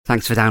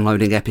Thanks for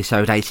downloading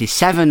episode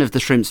 87 of the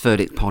Shrimps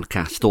Verdict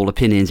podcast. All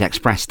opinions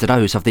expressed are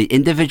those of the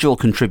individual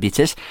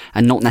contributors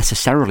and not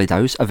necessarily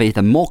those of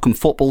either Morecambe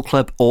Football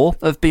Club or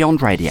of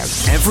Beyond Radio.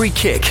 Every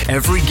kick,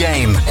 every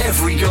game,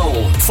 every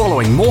goal.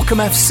 Following Morecambe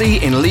FC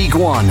in League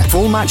One.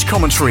 Full match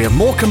commentary of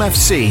Morecambe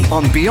FC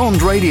on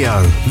Beyond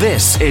Radio.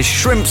 This is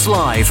Shrimps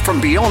Live from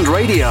Beyond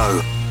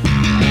Radio.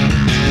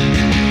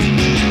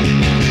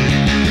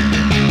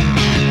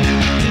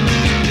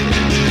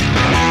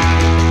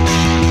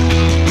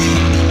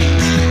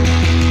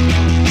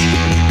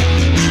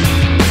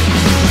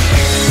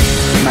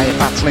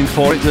 Battling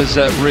for it, does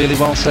really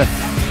well to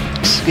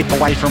skip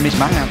away from his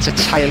man out to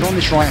Taylor on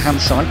this right hand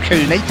side.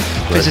 Cooney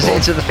fizzes it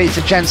into the feet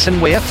of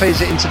Jensen Weir,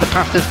 fizzes it into the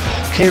path of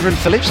Kieran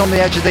Phillips on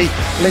the edge of the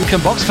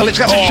Lincoln box. Phillips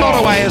gets a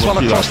shot away as well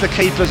across the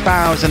keeper's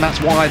bows, and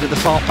that's wide at the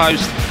far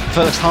post.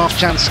 First half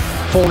chance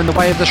falling the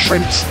way of the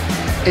Shrimps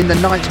in the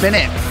 9th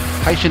minute.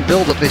 Patient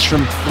build up this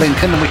from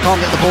Lincoln, and we can't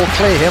get the ball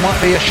clear here. Might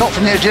be a shot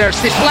from the edge there.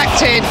 It's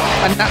deflected,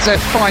 and that's a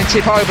fine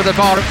tip over the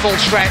bar at full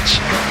stretch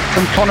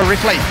from Connor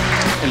Ripley.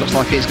 It looks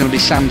like it's going to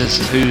be Sanders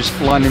who's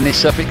lining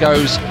this up. It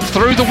goes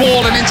through the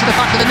wall and into the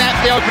back of the net.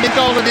 The opening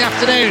goal of the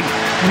afternoon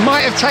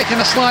might have taken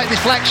a slight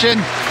deflection,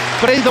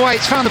 but either way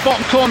it's found the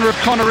bottom corner of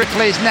Connor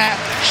Ripley's net.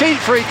 Cheap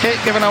free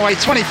kick given away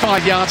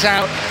 25 yards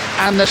out,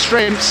 and the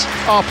Shrimps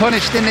are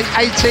punished in the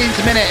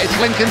 18th minute. It's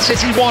Lincoln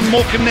City 1,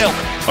 Morecambe 0.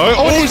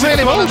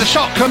 Really well, and the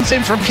shot comes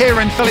in from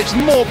Kieran Phillips.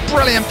 More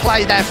brilliant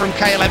play there from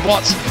Caleb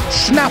Watts.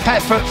 Snap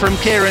effort from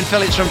Kieran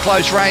Phillips from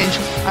close range,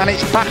 and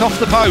it's back off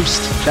the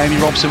post. Jamie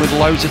Robson with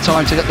loads of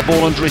time to get the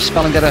ball under his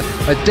spell and get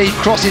a deep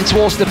crossing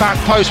towards the back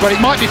post where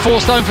it might be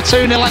forced home for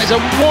 2-0. That is a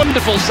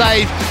wonderful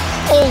save.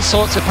 All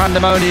sorts of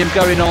pandemonium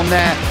going on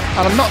there,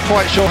 and I'm not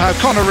quite sure how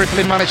Connor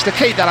Ripley managed to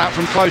keep that out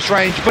from close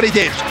range, but he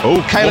did.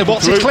 Caleb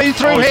Watts is clean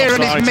through here,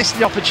 and he's missed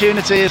the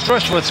opportunity as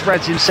Rushworth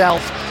spreads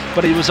himself,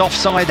 but he was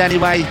offside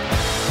anyway,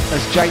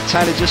 as Jake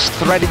Taylor just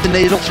threaded the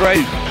needle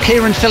through.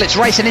 Kieran Phillips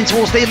racing in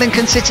towards the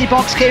Lincoln City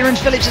box. Kieran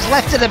Phillips has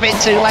left it a bit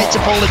too late to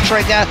pull the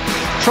trigger.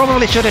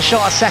 Probably should have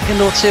shot a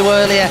second or two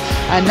earlier,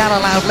 and that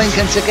allowed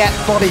Lincoln to get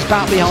bodies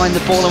back behind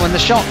the ball, and when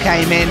the shot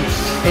came in,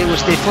 it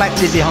was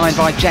deflected behind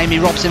by Jamie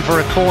Robson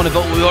for a corner,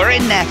 but we were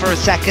in there for a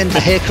second.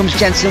 Here comes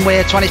Jensen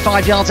Weir,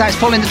 25 yards out, he's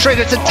pulling the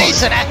trigger. It's a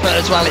decent effort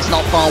as well, it's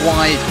not far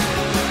wide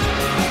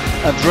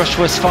of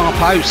Rushworth's far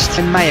post.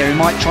 And Mayer, who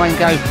might try and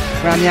go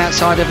around the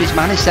outside of his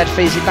man, instead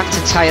feeds it back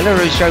to Taylor,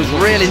 who shows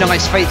really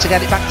nice feet to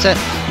get it back to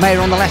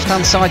Mayer on the left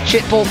hand side.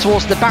 Chip ball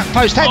towards the back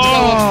post, head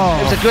goal.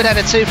 It was a good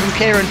header too from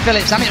Kieran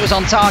Phillips, and it was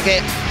on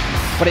target,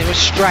 but it was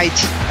straight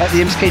at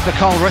the Imps keeper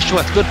Carl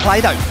Rushworth. Good play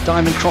though.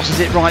 Diamond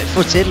crosses it right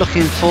footed,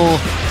 looking for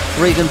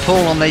Regan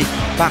Paul on the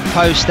back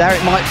post there.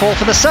 It might fall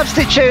for the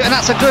substitute, and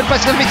that's a good,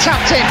 but it's going to be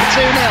tapped in for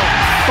 2-0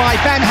 by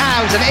Ben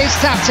Howes, and it is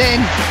tapped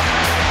in.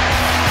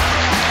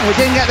 We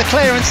didn't get the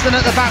clearance then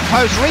at the back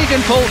post.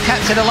 Regan Paul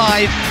kept it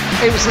alive.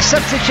 It was the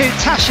substitute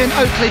Tashin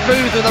Oakley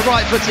Booth with a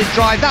right-footed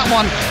drive. That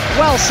one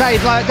well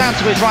saved down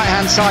to his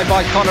right-hand side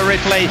by Connor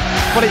Ripley,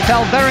 but it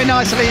fell very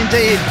nicely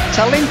indeed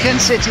to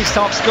Lincoln City's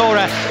top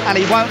scorer, and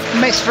he won't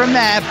miss from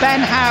there.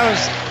 Ben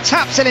Howes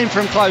taps it in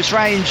from close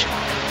range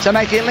to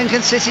make it Lincoln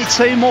City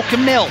 2,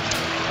 Morecambe 0.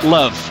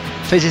 Love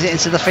fizzes it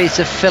into the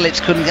feet of Phillips,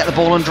 couldn't get the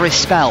ball under his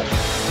spell.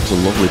 It's a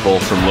lovely ball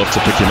from Love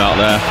to pick him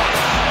out there.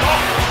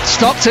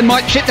 Stockton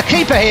might chip the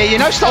keeper here, you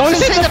know.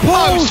 Stockton's hit the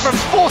post from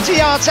 40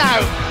 yards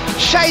out.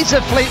 Shades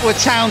of Fleetwood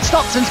Town.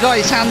 Stockton's got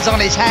his hands on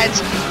his head,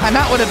 and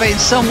that would have been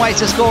some way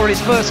to score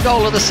his first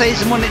goal of the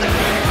season, wouldn't it?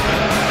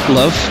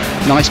 Love,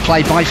 nice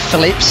play by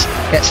Phillips,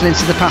 gets it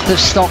into the path of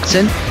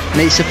Stockton.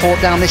 Needs support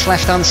down this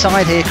left hand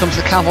side. Here comes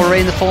the cavalry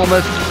in the form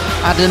of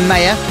Adam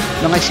Mayer.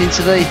 Nice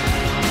into the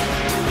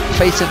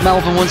feet of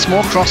Melbourne once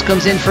more. Cross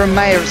comes in from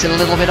Mayer. It's a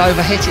little bit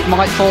overhit. It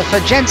might fall for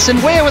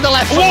Jensen Weir with the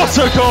left foot. What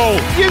a goal!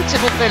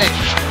 Beautiful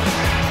finish.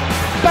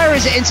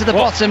 Buries it into the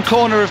bottom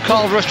corner of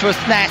Carl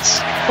Rushworth's net.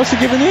 What's he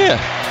given here?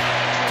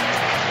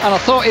 And I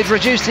thought he'd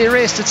reduced the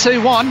arrears to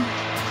 2-1.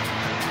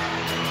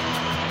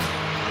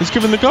 He's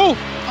given the goal.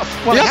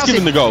 Well, he has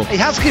given the goal. He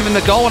has given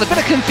the goal, and a bit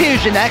of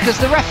confusion there because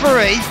the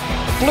referee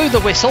blew the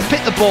whistle,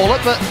 picked the ball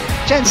up, but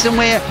Jensen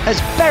Weir has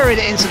buried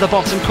it into the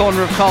bottom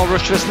corner of Carl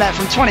Rushworth's net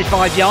from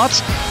 25 yards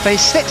for his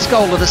 6th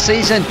goal of the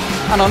season.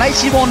 And on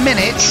 81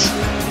 minutes,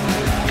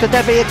 could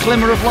there be a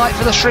glimmer of light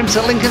for the Shrimps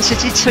at Lincoln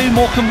City 2,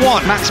 Morecambe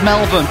 1? Max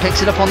Melbourne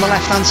picks it up on the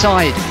left hand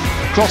side,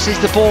 crosses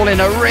the ball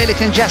in a really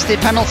congested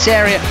penalty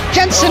area.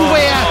 Jensen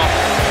Weir,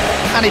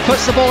 and he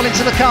puts the ball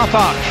into the car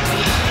park.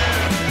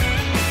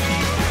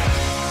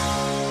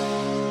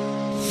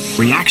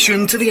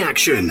 Reaction to the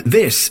action.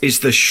 This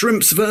is the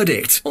Shrimps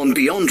Verdict on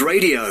Beyond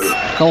Radio.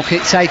 Goal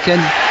kick taken.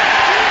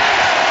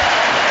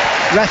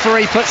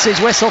 Referee puts his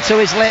whistle to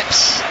his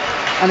lips,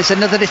 and it's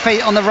another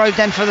defeat on the road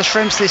then for the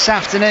Shrimps this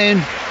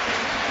afternoon.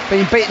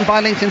 Being beaten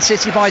by Lincoln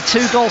City by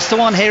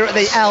 2-1 here at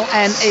the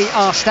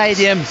LNER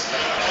Stadium.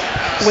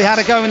 We had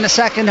a go in the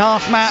second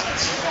half, Matt.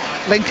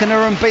 Lincoln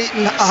are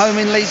unbeaten at home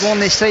in League One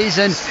this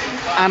season,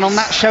 and on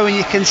that showing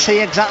you can see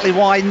exactly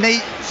why.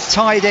 Neat,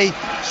 tidy,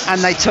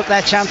 and they took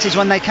their chances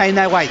when they came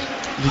their way.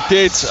 They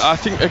did. I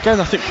think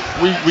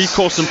we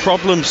caused them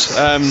problems.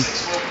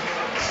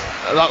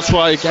 That's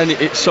why, again,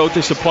 it's so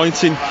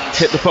disappointing.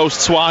 Hit the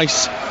post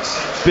twice.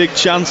 Big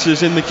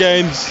chances in the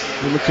game.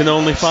 And we can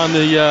only find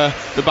the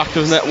back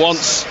of the net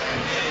once.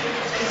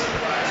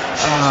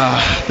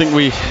 I think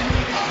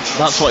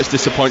that's why it's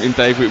disappointing,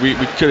 Dave. We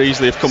could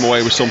easily have come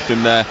away with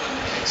something there.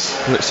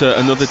 But it's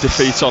another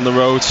defeat on the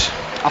road.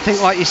 I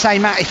think, like you say,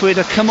 Matt, if we'd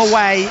have come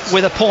away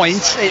with a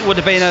point, it would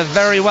have been a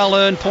very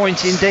well-earned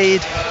point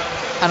indeed.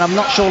 And I'm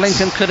not sure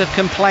Lincoln could have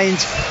complained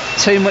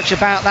too much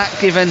about that,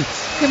 given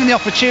the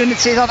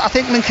opportunities. I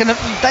think Lincoln,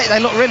 they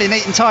look really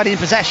neat and tidy in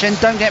possession.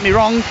 Don't get me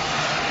wrong.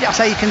 I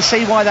say you can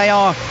see why they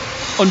are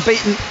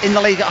unbeaten in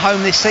the league at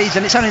home this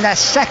season. It's only their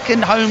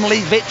second home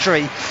league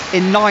victory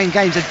in 9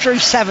 games. They drew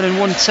 7 and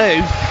won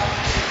 2.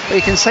 But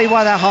you can see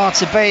why they're hard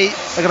to beat.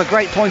 They got a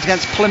great point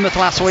against Plymouth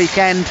last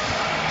weekend,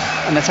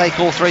 and they take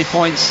all 3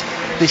 points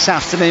this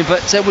afternoon.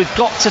 But we've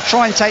got to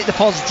try and take the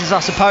positives, I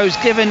suppose.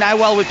 Given how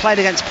well we played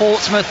against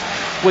Portsmouth,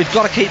 we've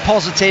got to keep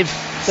positive.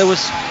 There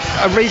was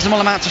a reasonable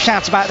amount to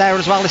shout about there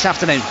as well this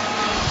afternoon.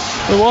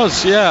 There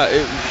was, yeah.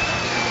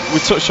 We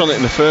touched on it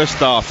in the first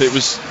half. It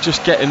was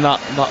just getting that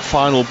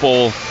final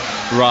ball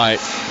right,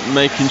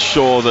 making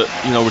sure that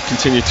we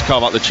continued to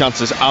carve out the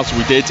chances as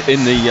we did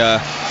in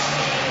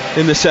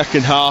the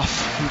second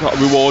half. We got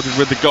rewarded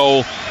with the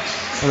goal,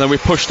 and then we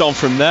pushed on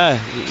from there.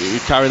 We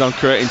carried on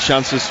creating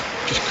chances,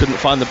 just couldn't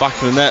find the back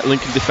of the net.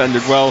 Lincoln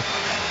defended well.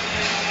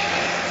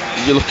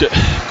 You look at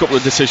a couple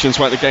of decisions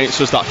went against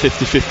us. That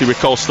 50-50 with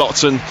Cole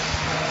Stockton.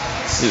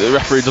 The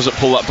referee doesn't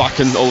pull that back,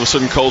 and all of a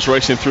sudden Cole's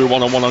racing through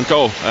one-on-one on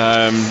goal,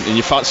 and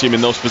you fancy him in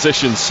those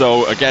positions.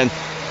 So again,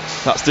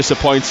 that's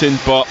disappointing,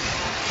 but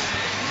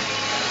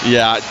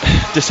yeah,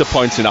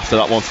 disappointing after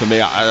that one for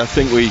me. I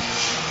think we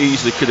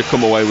easily could have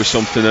come away with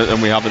something,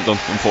 and we haven't done,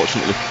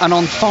 unfortunately. And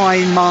on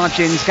fine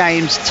margins,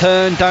 games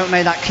turn, don't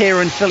they? That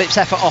Kieran Phillips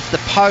effort off the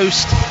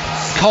post,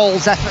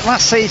 Cole's effort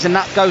last season,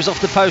 that goes off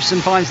the post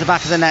and finds the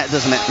back of the net,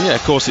 doesn't it? Yeah,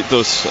 of course it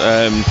does.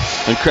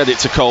 And credit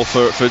to Cole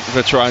for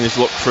trying his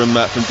luck from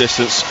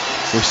distance.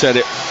 We said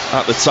it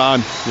at the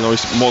time.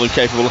 He's more than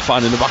capable of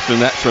finding the back of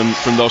the net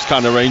from those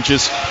kind of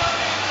ranges.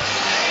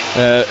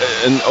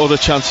 And other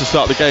chances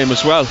throughout the game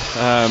as well.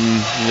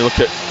 You look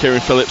at Kieran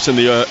Phillips in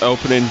the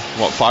opening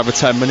 5 or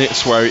 10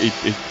 minutes, where he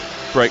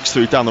breaks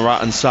through down the right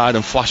hand side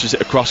and flashes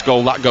it across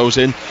goal. That goes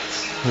in.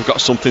 We've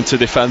got something to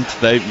defend.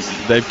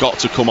 They've got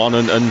to come on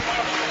and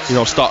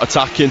start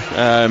attacking.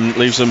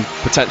 Leaves them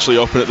potentially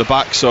open at the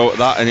back. So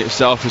that in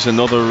itself is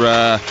another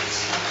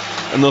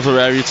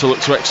area to look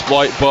to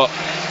exploit. But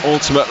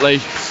ultimately,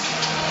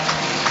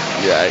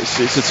 yeah,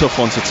 it's a tough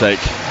one to take.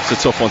 It's a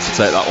tough one to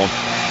take, that one.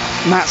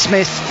 Matt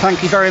Smith,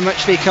 thank you very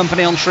much for your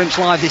company on Shrimps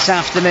Live this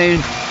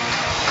afternoon,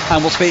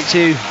 and we'll speak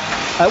to you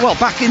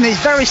back in these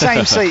very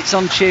same seats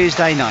on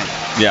Tuesday night.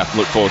 Yeah,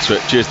 look forward to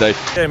it. Cheers, Dave.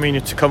 Yeah, I mean,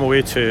 to come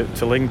away to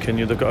Lincoln,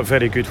 they've got a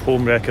very good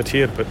home record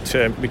here, but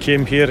we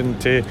came here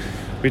and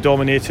we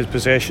dominated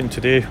possession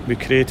today. We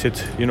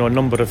created a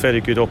number of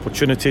very good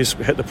opportunities.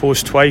 We hit the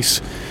post twice,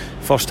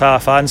 first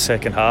half and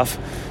second half.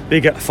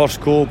 They get a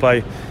first goal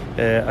by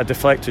a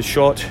deflected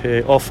shot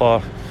off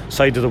our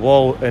side of the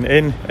wall and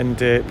in,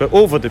 but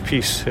over the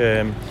piece.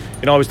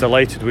 I was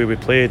delighted the way we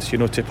played,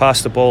 to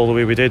pass the ball the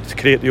way we did, to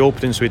create the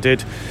openings we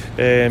did.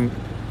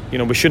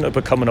 We shouldn't have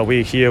been coming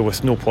away here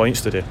with no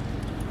points today.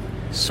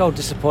 So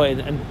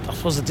disappointing, and I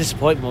suppose the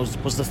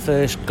disappointment was the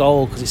first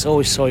goal, because it's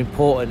always so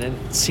important,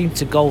 and it seemed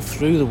to go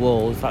through the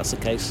wall, if that's the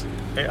case.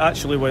 It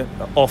actually went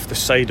off the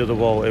side of the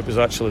wall. It was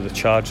actually the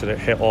charge that it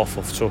hit off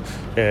of, so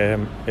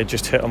it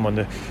just hit him on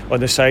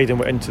the side and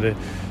went into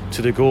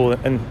the goal.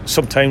 And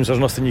sometimes there's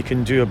nothing you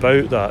can do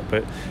about that,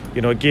 but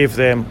it gave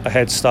them a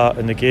head start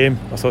in the game.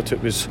 I thought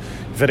it was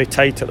very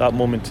tight at that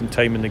moment in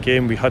time in the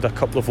game. We had a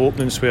couple of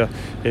openings where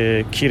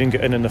Kieran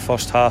got in the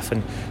first half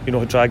and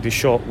dragged his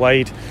shot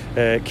wide.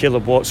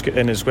 Caleb Watts got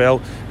in as well,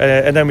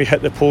 and then we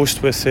hit the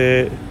post with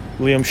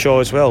Liam Shaw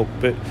as well.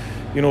 But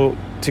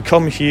to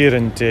come here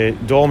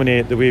and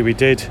dominate the way we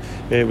did,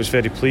 it was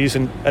very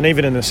pleasing. And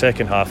even in the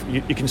second half,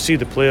 you can see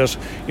the players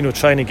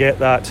trying to get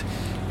that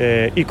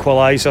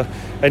equaliser.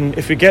 And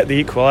if we get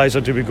the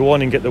equaliser, do we go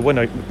on and get the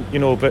winner?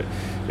 But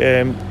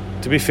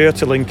to be fair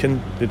to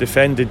Lincoln, they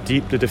defended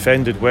deep, they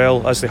defended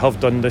well, as they have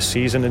done this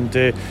season, and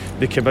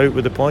they came out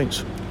with the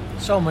points.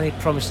 So many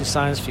promising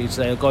signs for you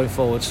today going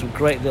forward. Some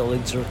great little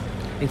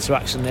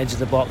interaction on the edge of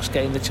the box,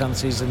 getting the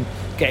chances and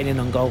getting in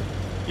on goal.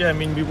 Yeah, I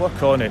mean, we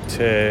work on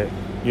it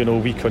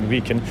week on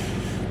week, and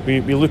we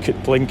look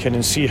at Lincoln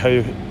and see how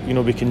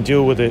we can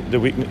deal with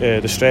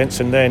the strengths,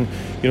 and then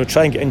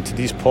try and get into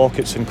these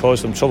pockets and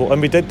cause them trouble.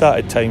 And we did that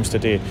at times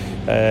today.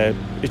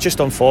 It's just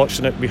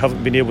unfortunate we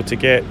haven't been able to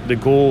get the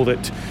goal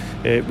that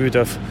we would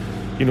have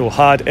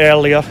had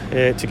earlier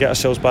to get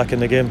ourselves back in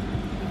the game.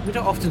 We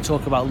don't often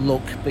talk about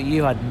luck, but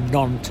you had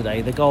none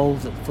today. The goal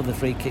for the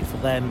free kick for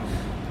them,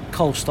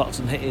 Cole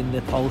Stockton hitting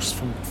the post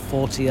from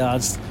 40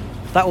 yards,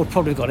 that would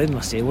probably have got in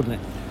last year, wouldn't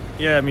it?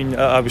 Yeah, I mean,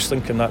 I was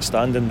thinking that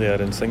standing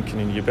there and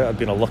thinking you better have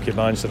been a lucky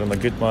manager and a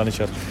good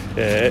manager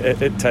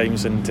at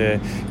times. And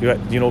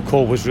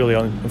Cole was really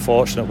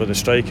unfortunate with the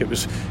strike. It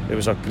was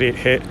a great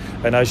hit,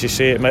 and as you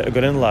say, it might have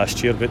gone in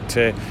last year. But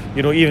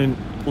even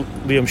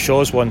Liam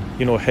Shaw's one,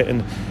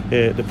 hitting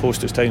the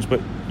post at times.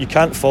 But you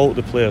can't fault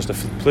the players. The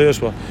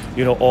players were,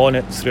 on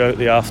it throughout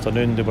the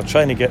afternoon. They were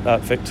trying to get that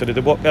victory.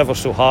 They worked ever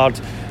so hard,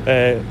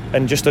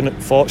 and just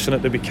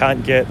unfortunate that we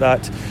can't get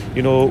that,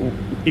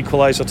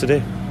 equaliser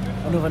today.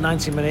 Another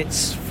 90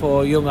 minutes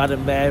for young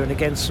Adam Mayer, and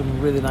again some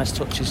really nice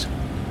touches.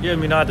 Yeah, I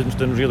mean, Adam's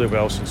done really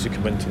well since he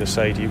came into the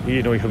side.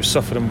 He was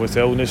suffering with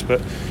illness,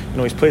 but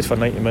he's played for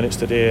 90 minutes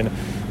today, and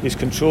his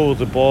control of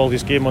the ball,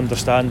 his game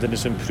understanding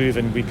is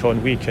improving week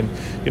on week. And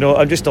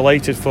I'm just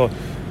delighted for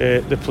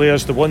the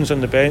players, the ones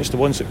on the bench, the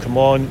ones that come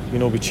on.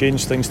 We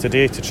changed things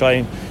today to try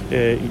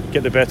and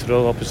get the better of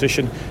the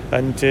opposition,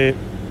 and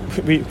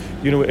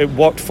it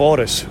worked for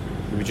us.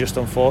 We were just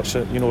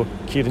unfortunate,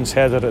 Kieran's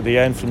header at the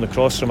end from the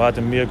cross from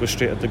Adam Mayer goes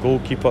straight at the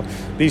goalkeeper.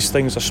 These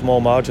things are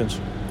small margins.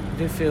 I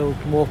do feel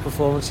more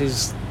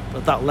performances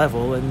at that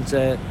level and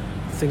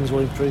things will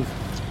improve.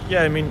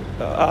 Yeah, I mean,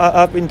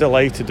 I've been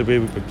delighted the way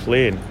we've been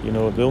playing.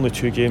 The only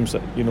two games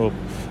that,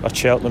 are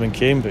Cheltenham and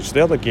Cambridge.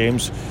 The other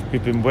games,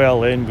 we've been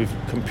well in, we've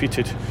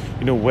competed,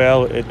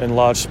 well in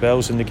large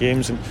spells in the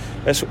games, and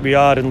that's what we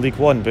are in League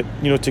One. But,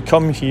 to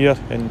come here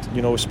and,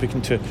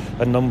 speaking to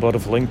a number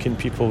of Lincoln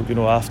people,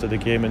 after the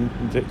game, and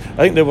I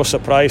think they were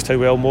surprised how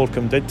well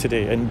Morecambe did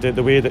today, and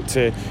the way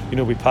that,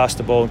 we passed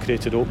the ball and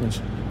created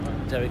openings.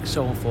 Derek,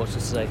 so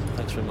unfortunate today.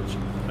 Thanks very much.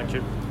 Thank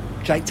you.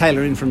 Jake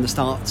Taylor in from the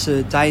start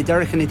today,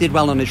 Derek, and he did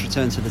well on his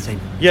return to the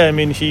team. Yeah, I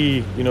mean,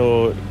 he,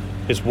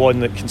 is one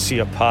that can see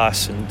a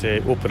pass and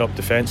open up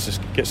defences,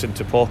 gets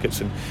into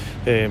pockets,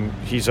 and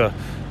he's a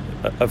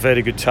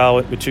very good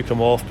talent. We took him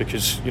off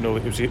because, it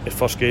was the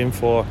first game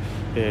for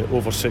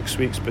over 6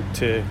 weeks,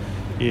 but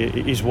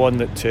he's one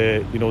that,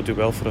 do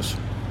well for us.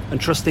 And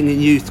trusting in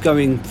youth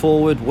going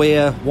forward,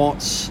 Weir,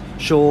 Watts,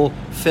 Shaw,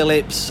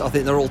 Phillips, I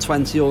think they're all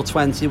 20 or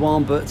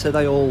 21, but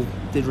they all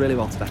did really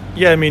well today.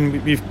 Yeah, I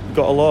mean, we've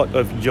got a lot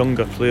of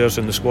younger players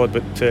in the squad,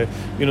 but they're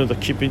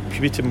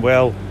competing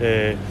well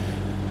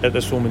at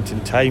this moment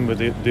in time with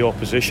the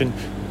opposition.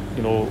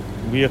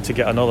 We're to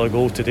get another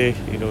goal today.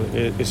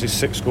 It's his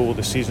 6th goal of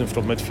the season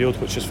from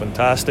midfield, which is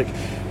fantastic,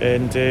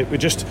 and we're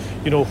just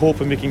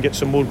hoping we can get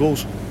some more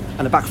goals.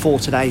 And a back four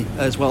today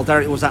as well,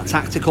 Derek. Was that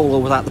tactical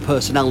or was that the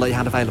personnel that you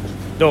had available?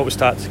 No, it was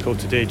tactical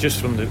today,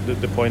 just from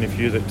the point of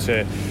view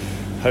that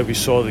how we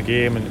saw the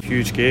game and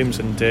huge games,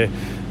 and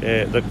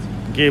the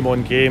game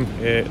on game,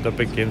 they're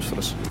big games for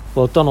us.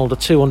 Well, Donald, a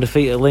 2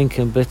 undefeated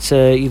Lincoln, but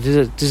you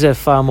deserve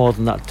far more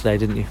than that today,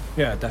 didn't you?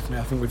 Yeah, definitely.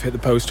 I think we've hit the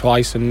post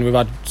twice and we've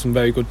had some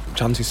very good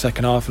chances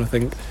second half, and I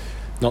think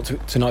not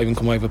to not even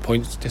come away with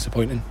points,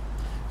 disappointing.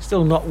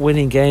 Still not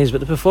winning games, but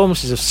the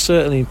performances have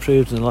certainly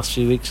improved in the last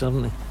few weeks,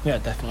 haven't they? Yeah,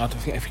 definitely. I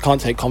think if you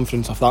can't take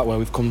confidence off that, where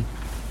we've come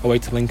away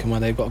to Lincoln, where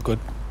they've got a good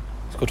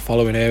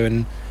following here,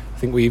 and I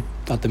think we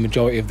had the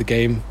majority of the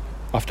game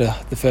after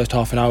the first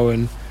half an hour,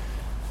 and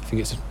I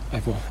think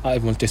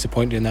everyone's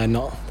disappointed in there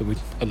not that we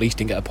at least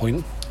didn't get a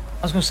point.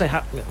 I was going to say,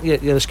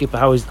 the skipper,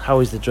 how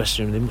is the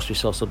dressing room? They must be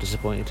so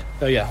disappointed.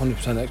 Oh yeah,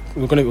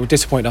 100%. We're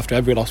disappointed after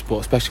every loss, but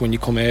especially when you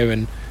come here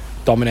and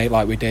dominate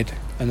like we did,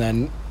 and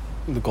then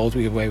the goals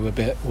we give away were a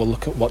bit. We'll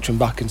watch them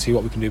back and see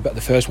what we can do. But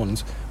the first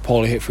one's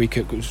Paulie hit free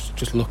kick, was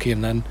just lucky,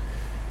 and then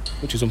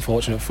which is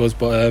unfortunate for us.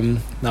 But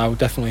now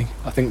definitely,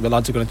 I think the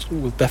lads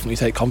will definitely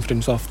take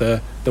confidence off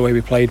the way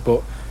we played,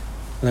 and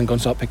then go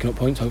and start picking up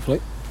points hopefully.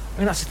 I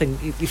mean, that's the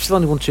thing, you've still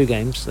only won 2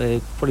 games,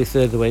 probably a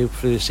third of the way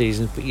through the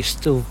season, but you're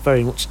still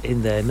very much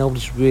in there.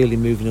 Nobody's really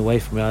moving away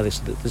from you either,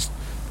 so there's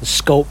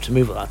scope to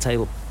move at that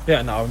table.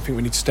 Yeah, no, I think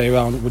we need to stay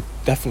around. We'll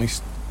definitely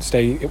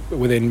stay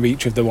within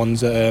reach of the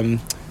ones that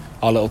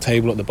our little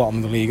table at the bottom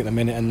of the league at the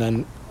minute, and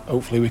then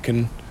hopefully we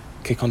can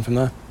kick on from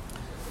there.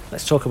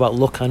 Let's talk about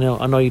luck. I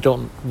know you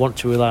don't want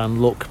to rely on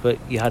luck, but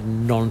you had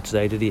none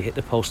today, did you? Hit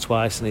the post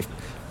twice, and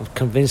I'm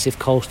convinced if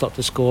Cole stopped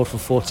to score from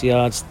 40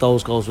 yards,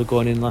 those goals were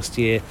going in last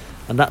year,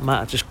 and that might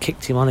have just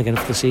kicked him on again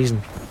for the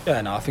season.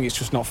 Yeah, no, I think it's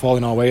just not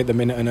falling our way at the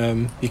minute,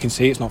 and you can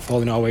see it's not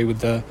falling our way with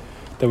the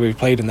way we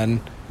played, and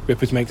then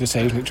Rippers make the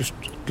save and it just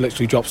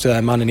literally drops to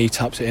their man and he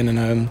taps it in,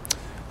 and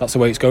that's the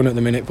way it's going at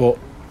the minute. But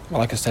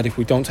like I said, if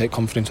we don't take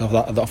confidence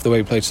off the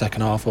way we played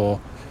second half,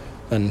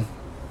 then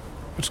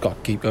we've just got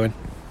to keep going.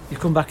 You've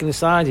come back in the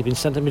side, you've been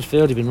centre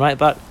midfield, you've been right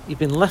back, you've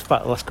been left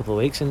back the last couple of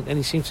weeks, and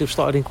you seem to have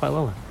started in quite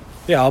well then.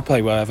 Yeah, I'll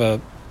play wherever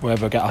I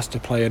get asked to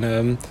play,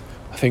 and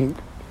I think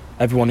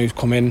everyone who's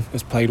come in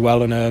has played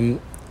well,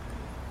 and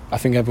I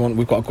think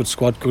we've got a good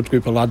squad, good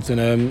group of lads,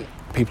 and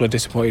people are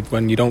disappointed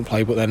when you don't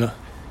play, but then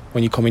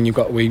when you come in,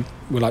 we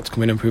like to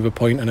come in and prove a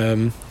point,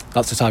 and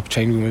that's the type of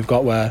change we've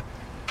got where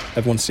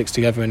everyone sticks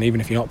together, and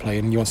even if you're not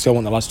playing, you still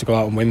want the lads to go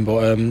out and win.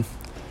 But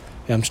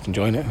yeah, I'm just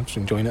enjoying it. At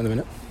the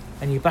minute.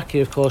 And you're back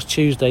here, of course,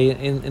 Tuesday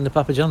in the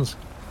Papa John's.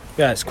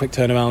 Yeah, it's a quick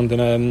turnaround,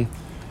 and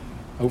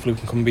hopefully we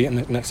can come and beat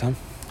it next time.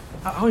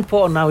 How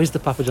important now is the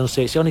Papa John's?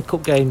 It's the only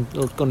cup game,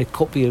 only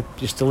cup you're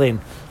still in.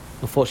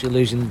 unfortunately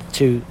losing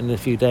 2 in a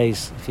few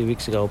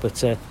weeks ago.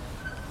 But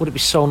would it be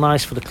so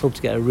nice for the club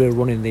to get a real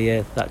run in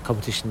that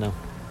competition now?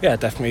 Yeah,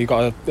 definitely. You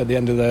got at the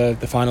end of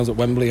the finals at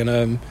Wembley,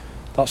 and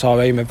that's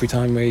our aim every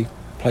time we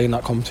play in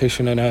that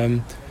competition.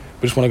 And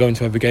we just want to go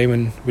into every game,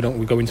 and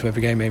we go into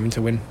every game aiming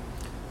to win.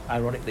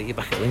 Ironic that you're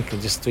back at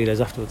Lincoln just 3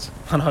 days afterwards.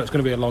 I know it's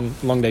going to be a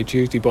long day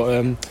Tuesday, but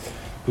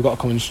we've got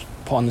to come and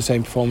put on the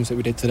same performance that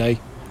we did today,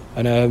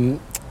 and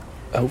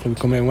hopefully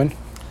we come here and win.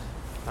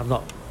 I've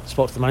not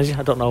spoke to the manager.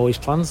 I don't know his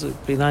plans.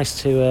 It'd be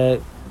nice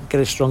to get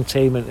a strong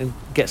team and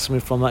get something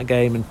from that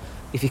game, and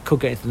if you could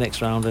get into the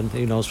next round, and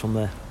who knows from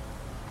there.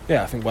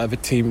 Yeah, I think whatever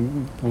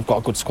team, we've got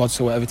a good squad,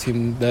 so whatever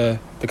team the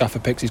gaffer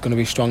picks is going to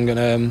be strong,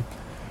 and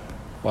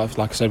like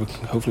I said,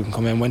 hopefully we can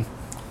come here and win.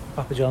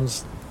 Papa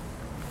John's,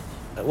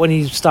 when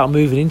you start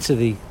moving into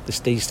the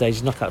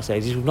stage, knockout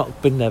stages, we've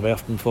not been there very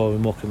often before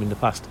in Morecambe in the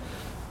past,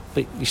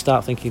 but you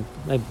start thinking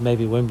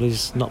maybe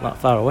Wembley's not that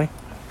far away.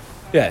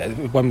 Yeah,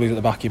 Wembley's at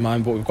the back of your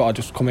mind, but we've got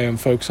to just come here and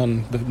focus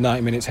on the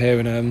 90 minutes here,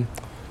 and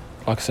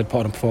like I said,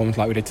 put on a performance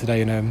like we did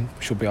today, and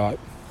we should be alright.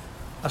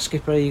 As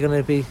skipper, are you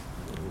going to be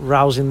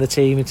rousing the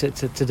team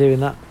into doing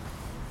that?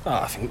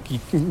 I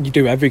think you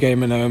do every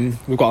game, and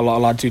we've got a lot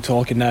of lads who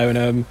talk in there,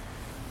 and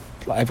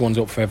everyone's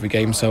up for every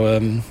game, so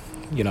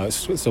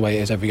it's the way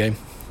it is every game.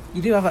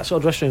 You do have that sort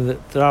of dressing room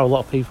that there are a lot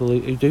of people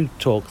who do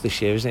talk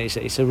this year, isn't it?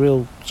 It's a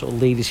real sort of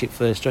leadership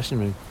first dressing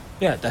room.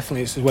 Yeah,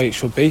 definitely, it's the way it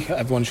should be.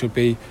 Everyone should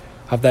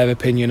have their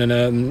opinion,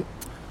 and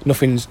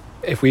nothing's,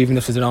 if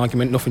there's an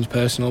argument, nothing's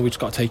personal. We just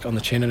got to take it on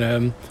the chin,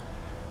 and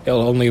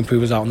it'll only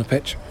improve us out on the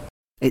pitch.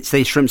 It's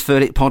the Shrimps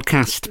Verdict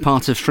podcast,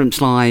 part of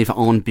Shrimps Live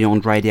on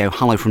Beyond Radio.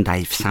 Hello from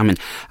Dave Salmon.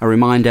 A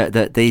reminder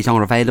that these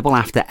are available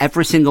after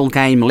every single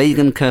game, League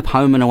and Cup,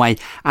 home and away,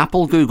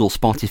 Apple, Google,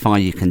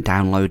 Spotify. You can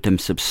download them,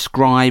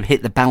 subscribe,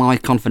 hit the bell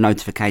icon for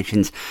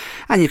notifications,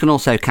 and you can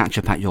also catch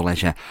up at your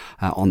leisure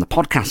on the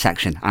podcast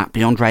section at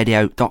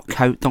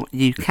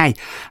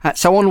beyondradio.co.uk.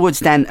 So onwards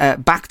then,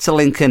 back to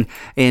Lincoln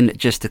in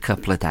just a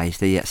couple of days,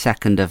 the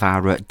second of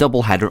our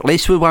double header. At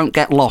least we won't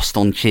get lost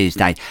on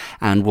Tuesday,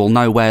 and we'll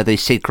know where the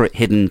secret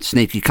hidden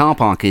sneaky car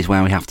park is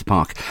where we have to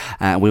park.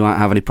 We won't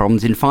have any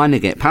problems in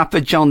finding it.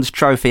 Papa John's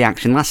Trophy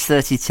action, last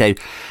 32,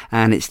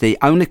 and it's the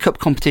only cup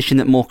competition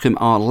that Morecambe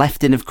are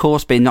left in, of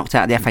course, being knocked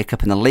out of the FA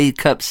Cup and the League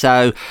Cup.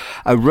 So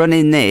a run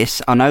in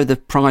this, I know the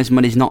prize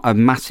money is not a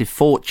massive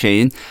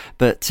fortune,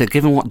 but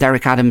given what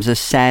Derek Adams has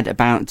said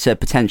about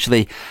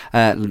potentially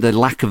the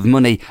lack of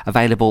money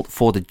available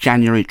for the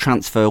January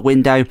transfer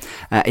window,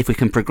 if we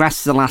can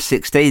progress to the last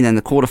 16 and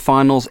the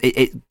quarterfinals,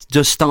 it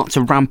does start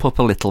to ramp up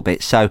a little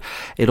bit. So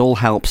it all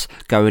helps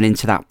going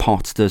into that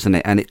pot, doesn't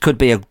it? And it could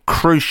be a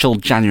crucial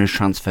January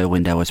transfer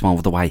window as well,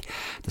 with the way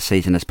the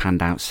season has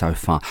panned out so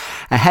far.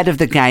 Ahead of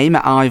the game,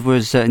 I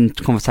was in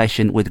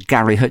conversation with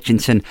Gary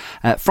Hutchinson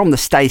from the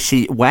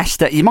Stacey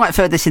West. You might have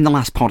heard this in the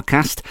last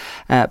podcast,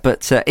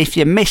 but if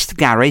you missed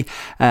Gary,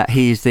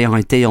 he is the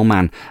ideal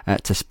man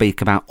to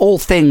speak about all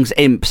things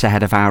Imps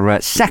ahead of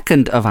our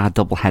second of our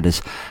double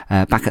headers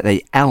back at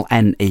the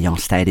LNER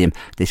Stadium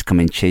this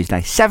coming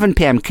Tuesday, 7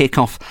 p.m.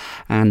 kickoff.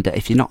 And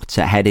if you're not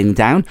heading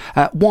down,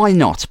 why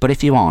not? But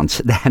if you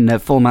aren't, then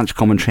full match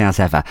commentary as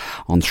ever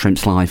on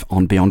Shrimps Live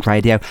on Beyond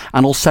Radio,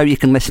 and also you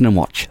can listen and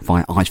watch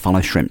via I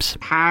Follow Shrimps.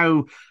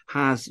 How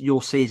has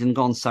your season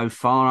gone so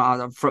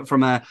far?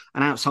 From an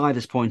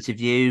outsider's point of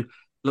view,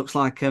 looks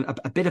like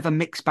a bit of a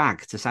mixed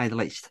bag, to say the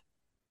least.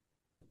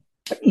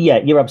 Yeah,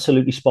 you're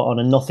absolutely spot on,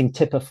 and nothing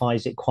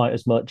typifies it quite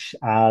as much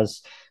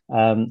as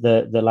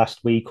the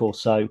last week or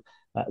so.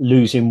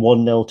 Losing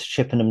 1-0 to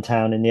Chippenham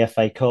Town in the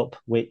FA Cup,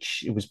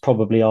 which was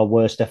probably our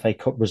worst FA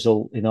Cup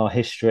result in our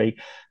history.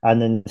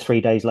 And then 3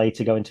 days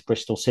later going to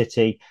Bristol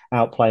City,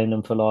 outplaying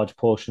them for large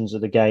portions of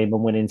the game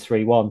and winning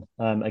 3-1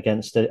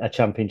 against a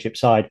championship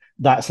side.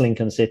 That's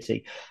Lincoln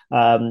City.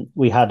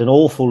 We had an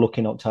awful look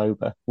in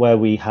October where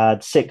we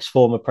had 6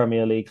 former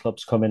Premier League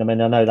clubs come in. I mean,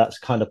 I know that's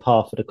kind of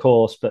par for the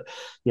course, but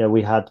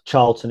we had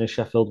Charlton and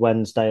Sheffield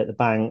Wednesday at the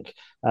Bank.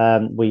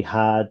 We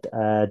had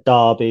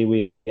Derby,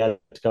 we had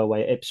to go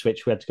away at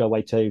Ipswich, we had to go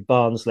away to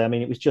Barnsley. I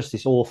mean, it was just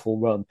this awful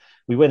run.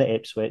 We win at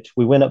Ipswich,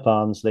 we win at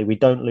Barnsley, we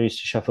don't lose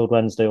to Sheffield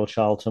Wednesday or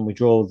Charlton, we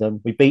draw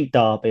them, we beat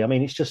Derby. I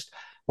mean, it's just,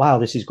 wow,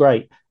 this is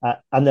great.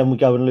 And then we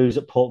go and lose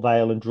at Port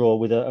Vale and draw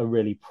with a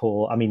really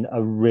poor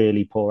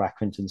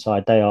Accrington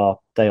side. They are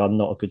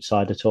not a good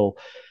side at all.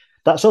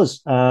 That's us.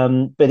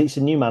 But it's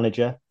a new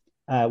manager.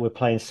 We're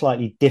playing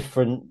slightly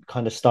different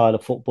kind of style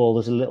of football.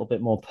 There's a little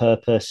bit more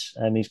purpose.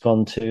 He's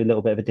gone to a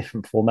little bit of a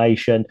different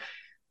formation,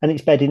 and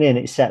it's bedding in,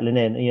 it's settling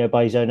in.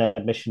 By his own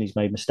admission, he's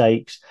made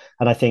mistakes,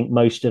 and I think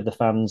most of the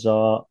fans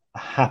are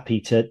happy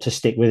to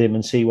stick with him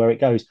and see where it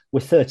goes.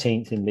 We're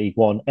 13th in League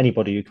One.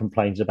 Anybody who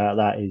complains about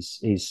that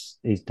is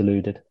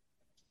deluded.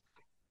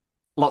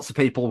 Lots of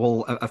people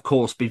will, of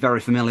course, be very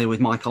familiar with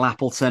Michael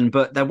Appleton,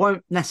 but they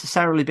won't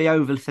necessarily be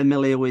overly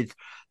familiar with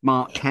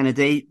Mark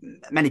Kennedy.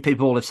 Many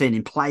people will have seen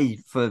him play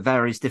for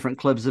various different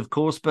clubs, of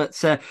course, but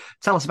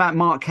tell us about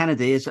Mark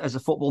Kennedy as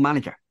a football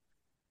manager.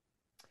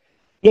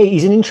 Yeah,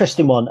 he's an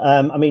interesting one.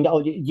 I mean,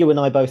 you and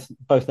I both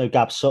know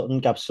Gab Sutton.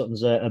 Gab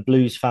Sutton's a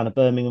Blues fan, a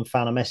Birmingham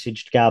fan. I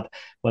messaged Gab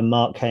when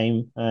Mark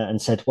came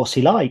and said, "What's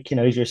he like? You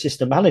know, he's your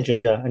assistant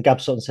manager." And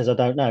Gab Sutton says, "I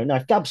don't know." Now,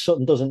 if Gab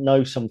Sutton doesn't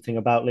know something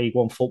about League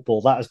One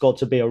football, that has got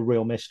to be a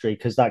real mystery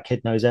because that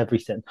kid knows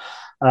everything.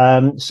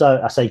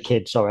 So I say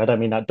kid, sorry, I don't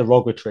mean that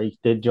derogatory.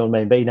 Do you know what I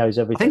mean? But he knows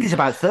I everything. think he's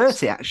about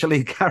 30,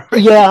 actually, Gary.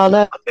 Yeah, I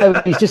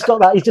know. He's just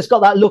got that. He's just got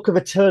that look of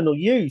eternal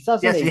youth,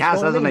 hasn't Yes, he? he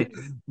has, hasn't he?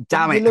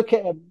 Damn You it. look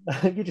at him,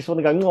 you just want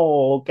to go,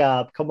 "Oh,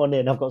 Gab, come on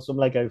in. I've got some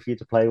Lego for you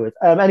to play with."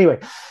 Anyway,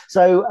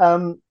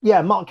 so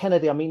yeah, Mark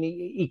Kennedy. I mean,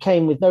 he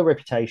came with no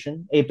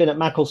reputation. He'd been at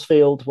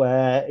Macclesfield,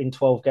 where in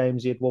 12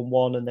 games he had won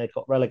one, and they'd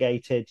got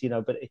relegated. You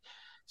know,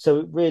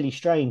 so really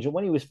strange. And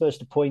when he was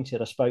first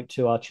appointed, I spoke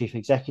to our chief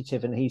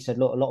executive, and he said,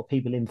 "Look, a lot of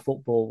people in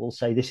football will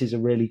say this is a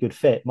really good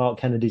fit. Mark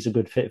Kennedy's a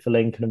good fit for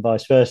Lincoln, and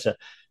vice versa."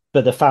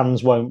 But the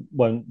fans won't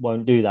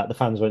do that. The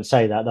fans won't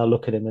say that. They'll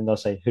look at him and they'll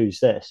say, "Who's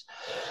this?"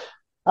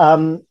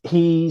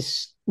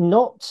 He's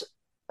not.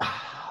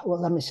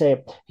 Well, let me say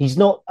it. He's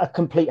not a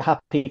complete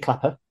happy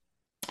clapper.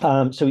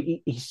 So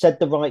he said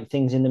the right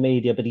things in the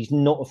media, but he's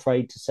not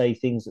afraid to say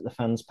things that the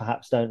fans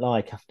perhaps don't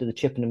like. After the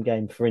Chippenham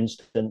game, for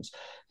instance,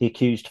 he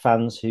accused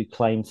fans who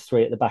claimed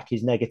three at the back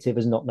is negative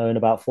as not knowing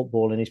about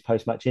football in his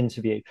post-match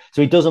interview.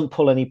 So he doesn't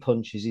pull any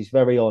punches. He's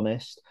very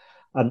honest.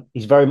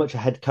 He's very much a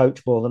head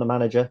coach more than a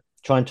manager.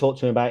 Try and talk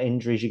to him about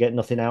injuries, you get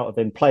nothing out of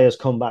him. Players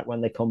come back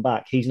when they come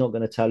back. He's not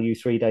going to tell you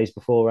 3 days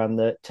beforehand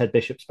that Ted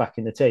Bishop's back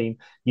in the team.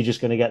 You're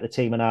just going to get the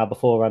team an hour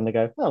beforehand and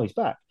go, "Oh, he's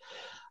back."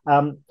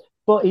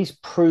 But he's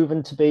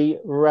proven to be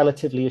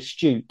relatively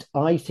astute.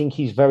 I think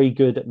he's very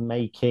good at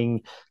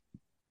making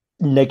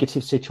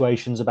negative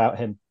situations about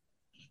him.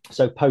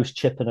 So post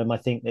Chippenham, I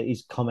think that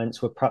his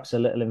comments were perhaps a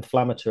little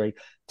inflammatory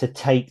to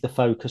take the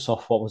focus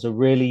off what was a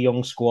really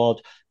young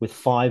squad with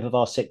 5 of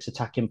our 6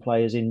 attacking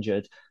players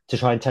injured, to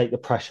try and take the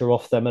pressure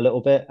off them a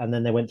little bit. And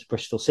then they went to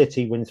Bristol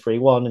City, win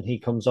 3-1, and he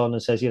comes on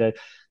and says,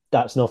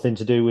 "That's nothing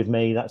to do with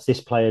me. That's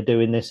this player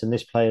doing this and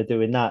this player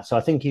doing that." So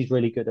I think he's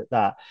really good at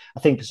that.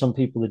 I think for some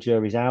people, the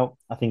jury's out.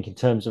 I think in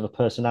terms of a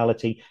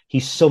personality,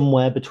 he's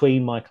somewhere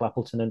between Michael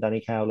Appleton and Danny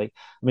Cowley.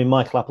 I mean,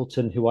 Michael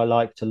Appleton, who I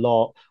liked a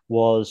lot,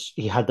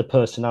 he had the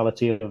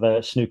personality of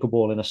a snooker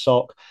ball in a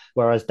sock,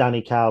 whereas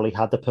Danny Cowley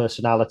had the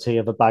personality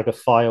of a bag of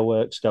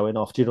fireworks going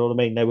off. Do you know what I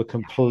mean? They were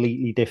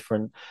completely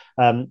different.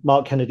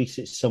 Mark Kennedy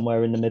sits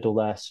somewhere in the middle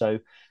there. So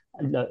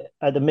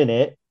at the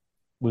minute,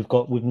 we've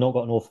not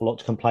got an awful lot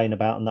to complain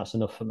about, and that's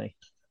enough for me.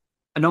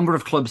 A number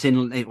of clubs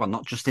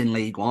not just in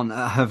League One,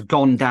 have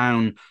gone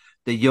down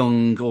the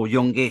young or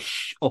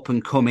youngish, up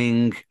and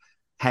coming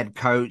head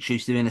coach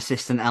who's doing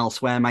assistant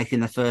elsewhere,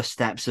 making the first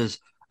steps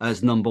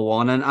as number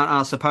one. And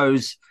I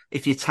suppose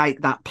if you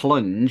take that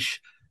plunge,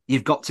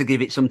 you've got to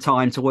give it some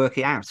time to work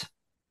it out.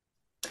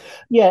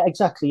 Yeah,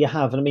 exactly. You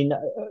have. And I mean,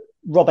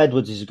 Rob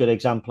Edwards is a good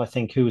example, I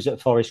think, who was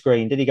at Forest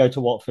Green. Did he go to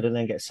Watford and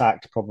then get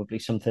sacked? Probably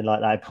something like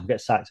that. He'd probably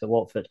get sacked at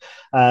Watford.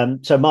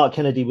 So Mark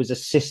Kennedy was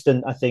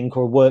assistant, I think,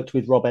 or worked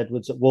with Rob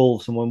Edwards at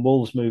Wolves. And when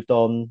Wolves moved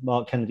on,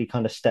 Mark Kennedy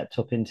kind of stepped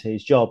up into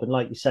his job. And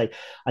like you say,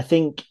 I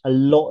think a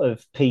lot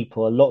of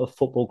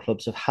football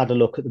clubs have had a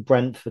look at the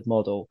Brentford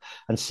model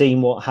and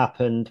seen what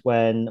happened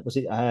when, was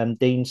it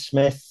Dean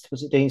Smith?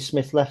 Was it Dean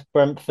Smith left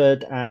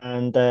Brentford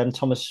and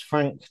Thomas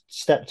Frank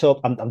stepped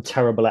up? I'm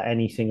terrible at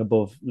anything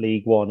above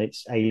League One.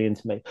 It's alien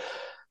to me.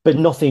 But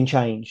nothing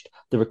changed.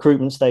 The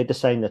recruitment stayed the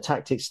same, the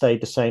tactics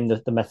stayed the same,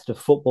 the method of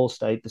football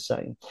stayed the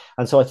same.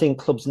 And so I think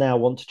clubs now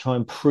want to try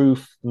and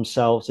prove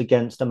themselves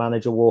against a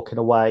manager walking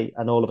away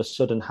and all of a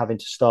sudden having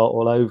to start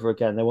all over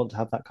again. They want to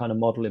have that kind of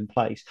model in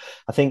place.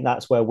 I think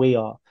that's where we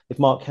are. If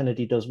Mark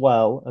Kennedy does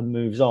well and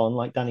moves on,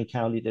 like Danny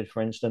Cowley did,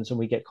 for instance, and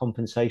we get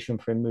compensation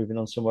for him moving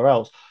on somewhere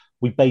else,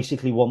 we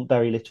basically want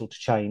very little to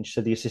change.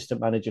 So the assistant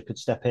manager could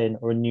step in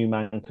or a new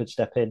man could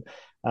step in.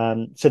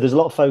 So there's a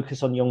lot of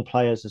focus on young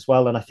players as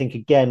well. And I think,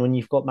 again, when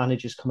you've got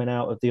managers coming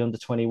out of the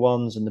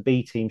under-21s and the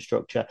B team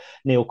structure,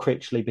 Neil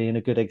Critchley being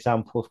a good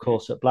example, of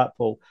course, at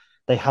Blackpool,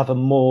 they have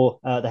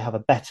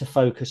a better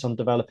focus on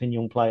developing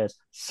young players.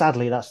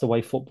 Sadly, that's the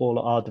way football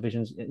at our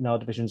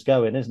division's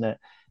going, isn't it?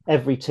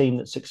 Every team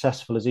that's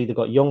successful has either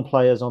got young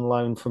players on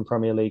loan from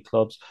Premier League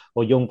clubs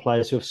or young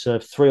players who have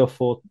served 3 or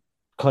 4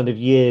 kind of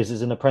years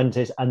as an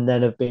apprentice and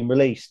then have been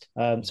released.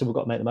 So we've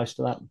got to make the most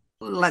of that.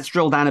 Let's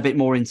drill down a bit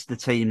more into the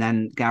team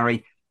then,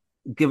 Gary.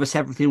 Give us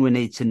everything we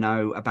need to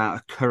know about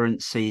a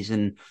current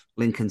season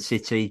Lincoln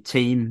City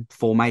team,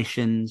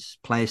 formations,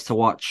 players to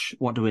watch.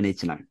 What do we need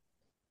to know?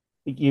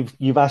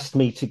 You've asked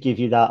me to give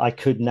you that. I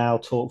could now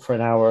talk for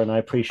an hour, and I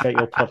appreciate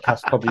your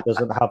podcast probably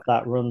doesn't have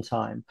that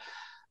runtime.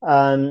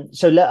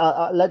 So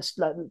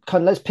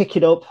let's pick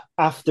it up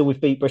after we've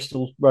beat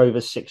Bristol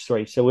Rovers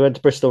 6-3. So we went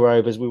to Bristol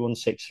Rovers, we won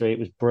 6-3. It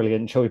was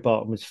brilliant. Joey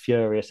Barton was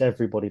furious.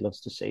 Everybody loves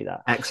to see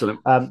that. Excellent.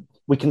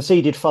 We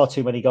conceded far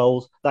too many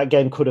goals. That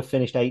game could have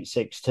finished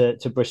 8-6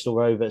 to Bristol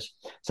Rovers.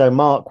 So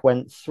Mark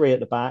went 3 at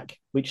the back,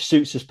 which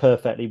suits us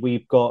perfectly.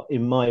 We've got,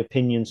 in my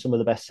opinion, some of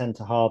the best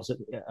centre halves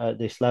at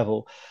this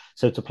level.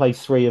 So to play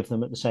 3 of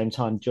them at the same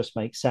time just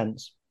makes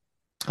sense.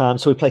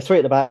 So we play three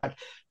at the back.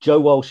 Joe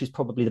Walsh is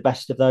probably the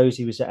best of those.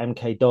 He was at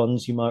MK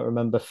Dons, you might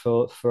remember,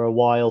 for a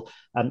while.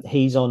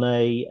 He's on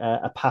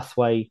a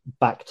pathway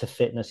back to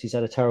fitness. He's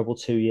had a terrible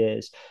 2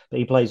 years, but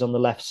he plays on the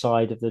left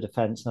side of the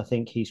defence, and I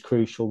think he's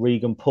crucial.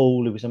 Regan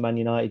Poole, who was a Man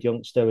United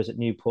youngster, was at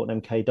Newport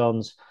and MK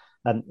Dons.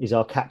 Is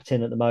our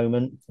captain at the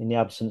moment in the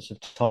absence of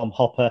Tom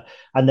Hopper.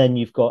 And then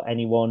you've got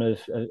anyone of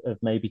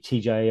maybe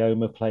TJ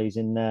Aoma plays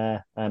in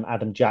there,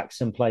 Adam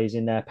Jackson plays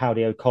in there,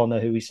 Powdy O'Connor,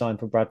 who we signed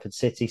from Bradford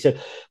City. So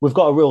we've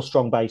got a real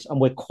strong base and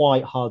we're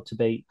quite hard to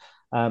beat.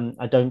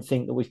 I don't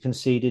think that we've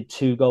conceded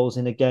 2 goals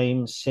in a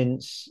game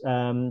since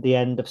the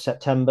end of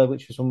September,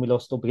 which was when we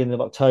lost, or beginning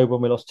of October,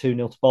 when we lost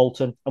 2-0 to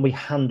Bolton. And we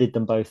handed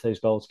them both those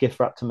goals, gift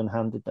wrapped them and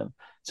handed them.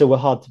 So we're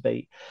hard to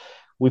beat.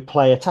 We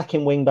play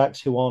attacking wing backs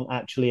who aren't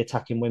actually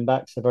attacking wing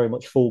backs. They're very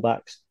much full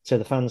backs. So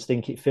the fans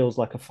think it feels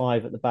like a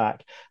 5 at the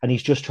back. And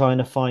he's just trying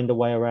to find a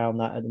way around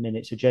that at the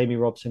minute. So Jamie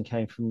Robson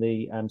came from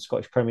the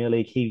Scottish Premier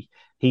League.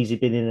 He's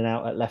been in and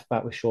out at left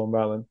back with Sean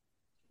Rowan.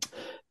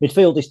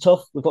 Midfield is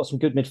tough. We've got some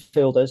good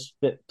midfielders,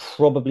 but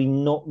probably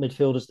not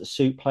midfielders that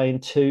suit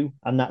playing 2.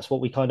 And that's what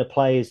we kind of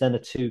play, is then a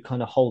 2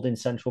 kind of holding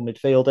central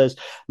midfielders.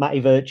 Matty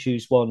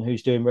Virtue's one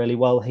who's doing really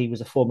well. He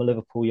was a former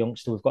Liverpool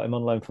youngster. We've got him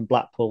on loan from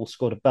Blackpool,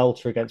 scored a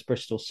belter against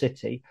Bristol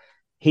City.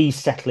 He's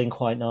settling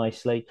quite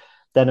nicely.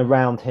 Then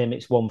around him,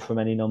 it's one from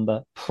any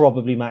number.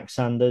 Probably Max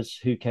Sanders,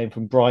 who came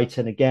from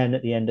Brighton again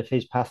at the end of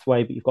his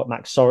pathway. But you've got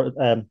Lass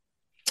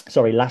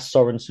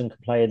Sorensen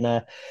could play in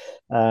there.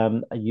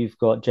 You've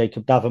got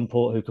Jacob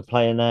Davenport, who could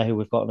play in there, who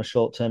we've got on a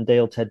short-term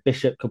deal. Ted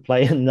Bishop could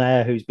play in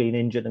there, who's been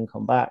injured and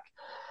come back.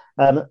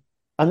 And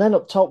then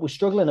up top, we're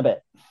struggling a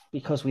bit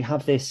because we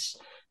have this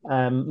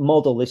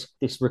model,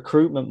 this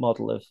recruitment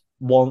model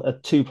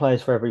of 2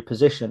 players for every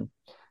position.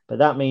 But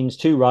that means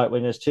 2 right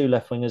wingers, 2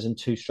 left wingers, and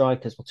 2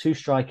 strikers. Well, 2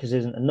 strikers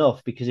isn't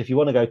enough, because if you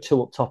want to go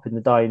 2 up top in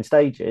the dying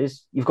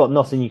stages, you've got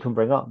nothing you can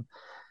bring on.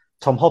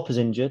 Tom Hopper's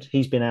injured.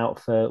 He's been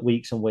out for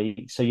weeks and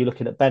weeks. So you're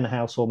looking at Ben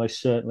House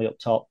almost certainly up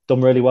top.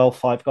 Done really well,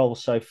 5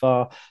 goals so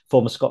far.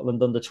 Former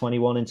Scotland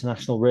under-21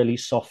 international, really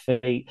soft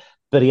feet.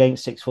 But he ain't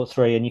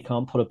 6'3", and you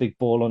can't put a big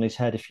ball on his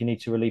head if you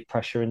need to relieve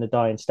pressure in the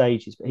dying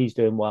stages. But he's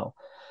doing well.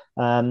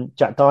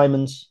 Jack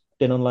Diamond's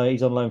been on loan.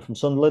 He's on loan from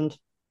Sunderland.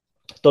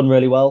 Done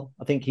really well.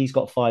 I think he's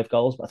got 5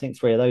 goals, but I think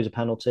 3 of those are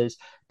penalties.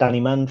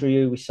 Danny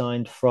Mandrieu, we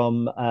signed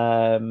from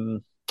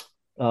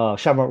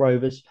Shamrock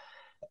Rovers.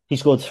 He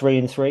scored 3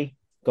 and 3.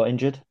 Got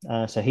injured,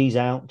 so he's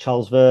out.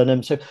 Charles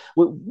Vernon. So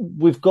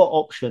we've got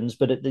options,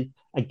 but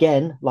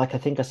again, like I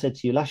think I said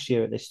to you last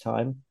year at this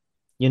time,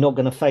 you're not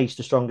going to face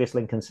the strongest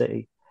Lincoln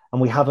City,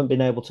 and we haven't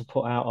been able to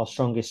put out our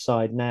strongest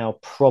side now,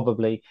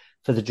 probably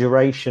for the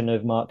duration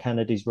of Mark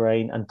Kennedy's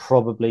reign, and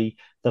probably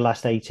the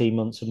last 18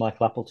 months of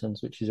Michael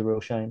Appleton's, which is a real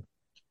shame.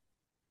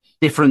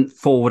 Different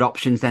forward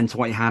options then to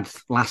what you had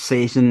last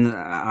season.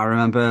 I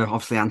remember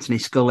obviously Anthony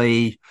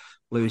Scully,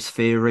 Lewis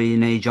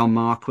Fiorini, John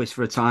Marquis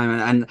for a time,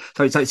 and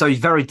so he's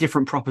very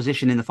different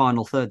proposition in the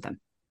final third then.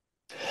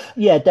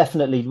 Yeah,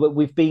 definitely.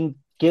 We've been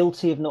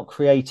guilty of not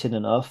creating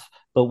enough,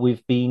 but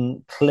we've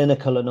been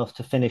clinical enough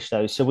to finish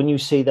those. So when you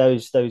see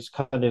those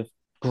kind of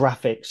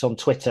graphics on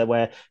Twitter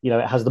where, you know,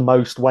 it has the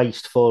most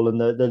wasteful and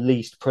the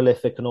least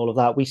prolific and all of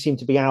that, we seem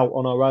to be out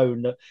on our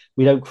own.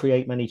 We don't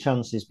create many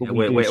chances, but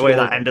we're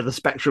that end of the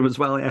spectrum as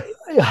well.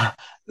 Yeah.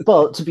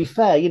 But to be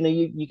fair, you know,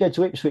 you go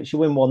to Ipswich, you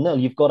win 1-0,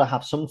 you've got to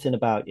have something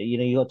about you. You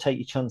know, you've got to take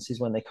your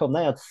chances when they come.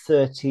 They had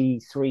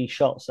 33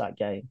 shots that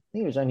game. I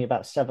think it was only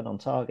about 7 on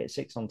target,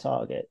 6 on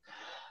target.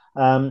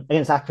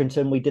 Against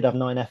Accrington, we did have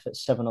 9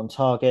 efforts, 7 on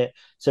target.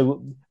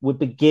 So we're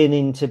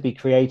beginning to be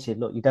creative.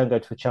 Look, you don't go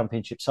to a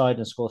championship side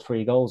and score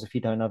 3 goals if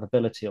you don't have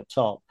ability up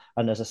top.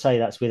 And as I say,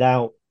 that's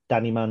without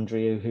Danny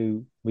Mandrieu,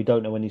 who we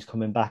don't know when he's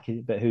coming back,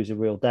 but who's a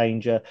real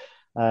danger.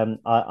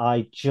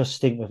 I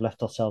just think we've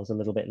left ourselves a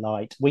little bit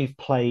light. We've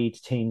played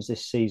teams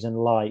this season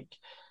like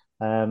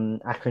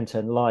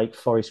Accrington, like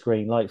Forest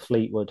Green, like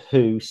Fleetwood,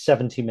 who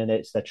 70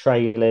 minutes, they're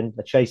trailing,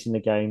 they're chasing the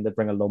game, they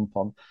bring a lump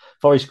on.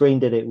 Forest Green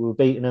did it, we were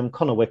beating them.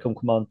 Connor Wickham,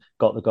 come on,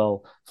 got the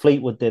goal.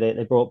 Fleetwood did it,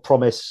 they brought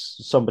Promise,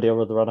 somebody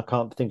or other on, I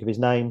can't think of his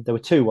name. They were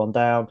 2-1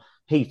 down,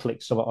 he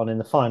flicked something on in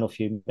the final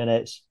few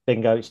minutes,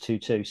 bingo, it's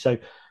 2-2. So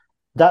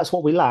that's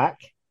what we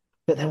lack.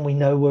 But then we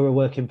know we're a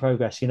work in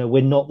progress. You know,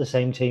 we're not the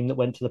same team that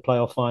went to the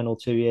playoff final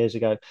 2 years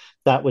ago.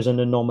 That was an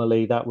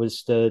anomaly. That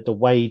was the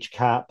wage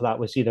cap. That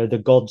was, you know, the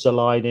gods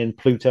aligning,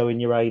 Pluto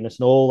and Uranus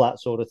and all that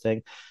sort of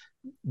thing.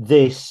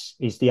 This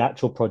is the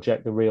actual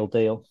project, the real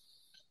deal.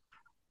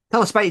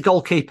 Tell us about your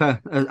goalkeeper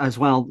as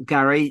well,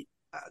 Gary.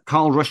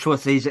 Carl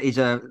Rushworth he's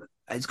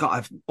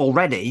got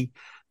already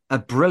a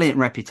brilliant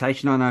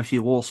reputation. I know a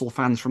few Walsall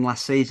fans from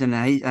last season,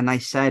 and they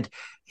said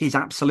he's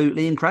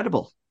absolutely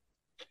incredible.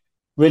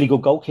 Really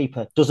good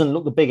goalkeeper. Doesn't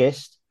look the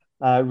biggest.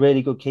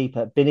 Really good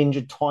keeper. Been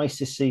injured twice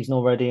this season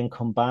already and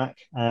come back.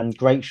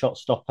 Great shot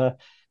stopper.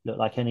 Look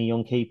like any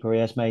young keeper, he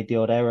has made the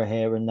odd error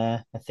here and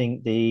there. I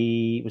think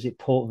was it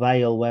Port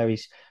Vale where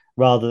he's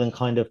rather than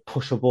kind of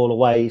push a ball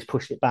away. He's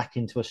pushed it back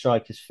into a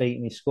striker's feet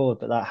and he scored,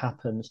 but that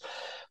happens.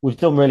 We've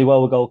done really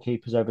well with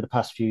goalkeepers over the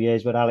past few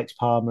years. We had Alex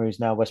Palmer, who's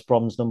now West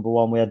Brom's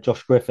 #1. We had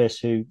Josh Griffiths,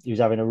 who's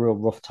having a real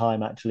rough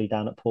time actually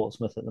down at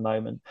Portsmouth at the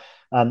moment.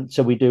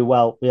 So we do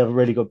well. We have a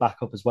really good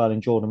backup as well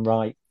in Jordan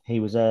Wright. He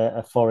was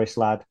a Forest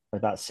lad,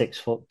 about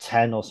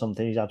 6'10" or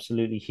something. He's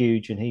absolutely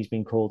huge, and he's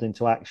been called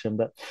into action.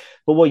 But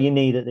what you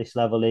need at this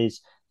level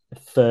is,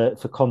 for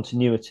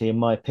continuity, in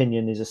my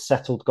opinion, is a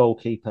settled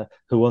goalkeeper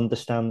who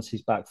understands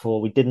his back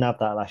four. We didn't have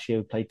that last year.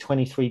 We played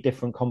 23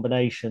 different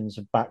combinations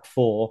of back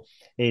four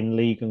in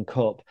League and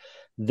Cup.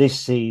 This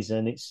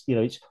season, it's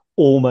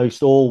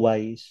almost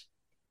always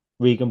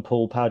Regan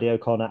Poole, Paddy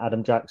O'Connor,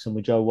 Adam Jackson,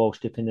 with Joe Walsh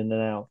dipping in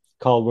and out.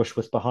 Carl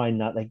Rushworth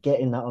behind that. They're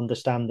getting that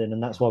understanding,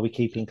 and that's why we're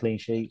keeping clean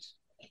sheets.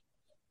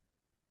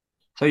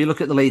 So you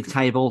look at the league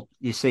table,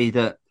 you see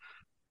that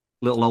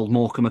little old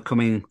Morecambe are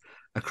coming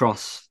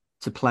across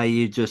to play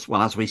you just,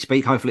 well, as we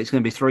speak. Hopefully it's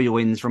going to be 3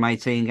 wins from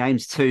 18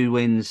 games, 2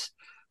 wins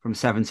from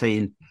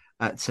 17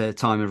 at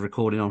time of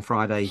recording on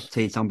Friday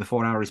tea time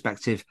before our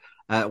respective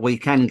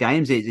weekend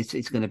games.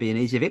 It's going to be an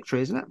easy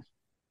victory, isn't it?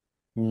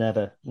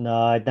 Never. No,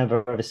 I'd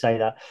never ever say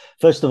that.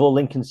 First of all,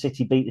 Lincoln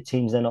City beat the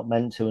teams they're not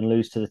meant to and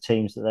lose to the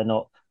teams that they're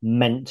not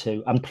meant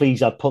to. And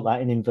please, I put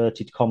that in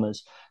inverted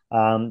commas,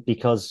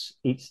 because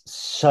it's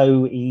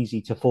so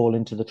easy to fall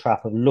into the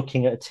trap of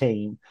looking at a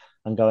team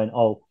and going,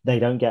 oh, they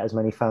don't get as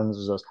many fans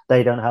as us.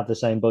 They don't have the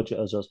same budget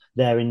as us.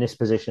 They're in this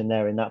position.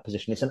 They're in that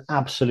position. It's an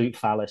absolute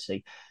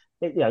fallacy.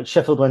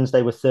 Sheffield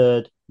Wednesday were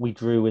third. We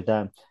drew with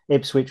them.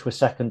 Ipswich were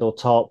second or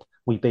top.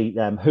 We beat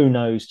them. Who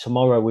knows?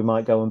 Tomorrow we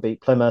might go and beat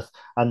Plymouth,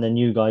 and then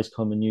you guys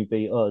come and you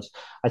beat us.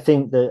 I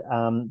think that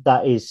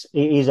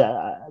it is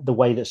the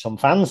way that some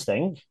fans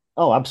think.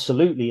 Oh,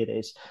 absolutely it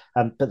is.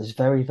 But there's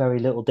very, very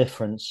little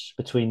difference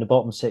between the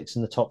bottom 6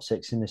 and the top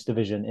 6 in this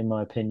division, in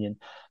my opinion,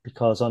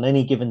 because on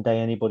any given day,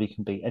 anybody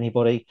can beat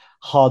anybody.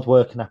 Hard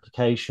work and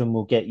application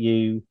will get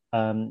you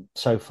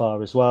so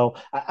far as well.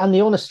 And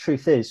the honest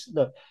truth is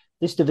that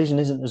this division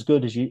isn't as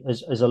good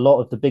as a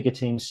lot of the bigger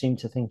teams seem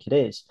to think it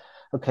is.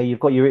 Okay, you've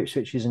got your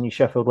Ipswiches and your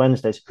Sheffield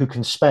Wednesdays who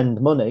can spend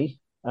money.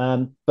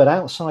 But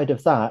outside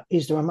of that,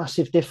 is there a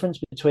massive difference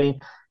between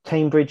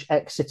Cambridge,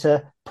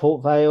 Exeter,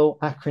 Port Vale,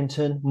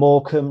 Accrington,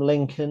 Morecambe,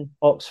 Lincoln,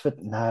 Oxford?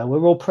 No,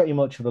 we're all pretty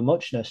much of a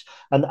muchness.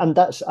 And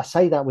that's, I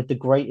say that with the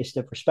greatest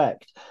of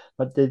respect.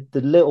 But the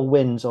little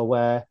wins are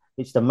where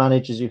it's the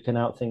managers who can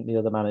outthink the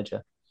other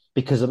manager.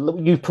 Because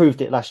you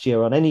proved it last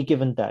year. On any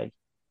given day,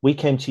 we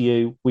came to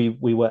you, we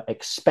were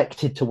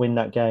expected to win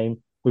that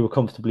game. We were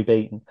comfortably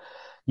beaten.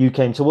 You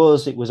came to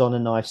us, it was on a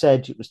knife's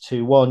edge, it was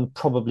 2-1,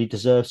 probably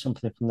deserved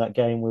something from that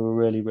game. We were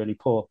really, really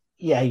poor.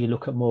 Yeah, you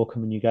look at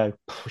Morecambe and you go,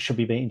 we should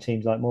be beating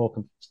teams like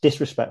Morecambe. It's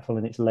disrespectful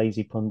and it's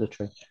lazy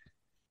punditry.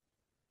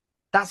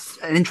 That's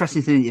an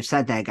interesting thing that you've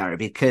said there, Gary,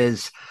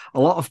 because a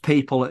lot of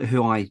people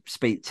who I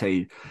speak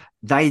to,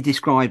 they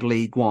describe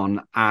League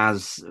One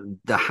as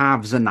the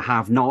haves and the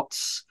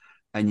have-nots,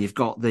 and you've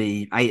got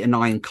the 8 or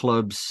 9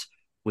 clubs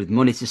with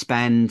money to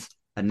spend,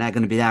 and they're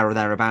going to be there or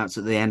thereabouts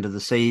at the end of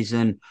the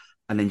season.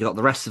 And then you've got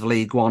the rest of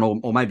League One,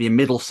 or maybe a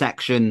middle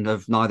section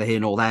of neither here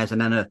nor theirs,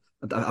 and then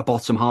a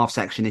bottom half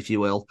section, if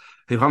you will,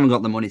 who haven't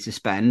got the money to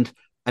spend,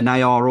 and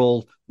they are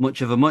all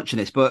much of a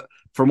muchness. But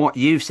from what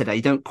you've said,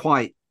 you don't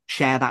quite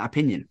share that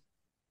opinion.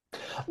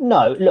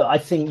 No, look, I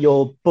think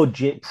your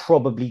budget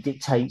probably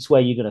dictates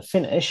where you're going to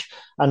finish.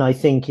 And I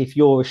think if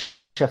you're a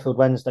Sheffield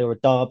Wednesday or a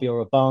Derby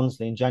or a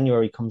Barnsley and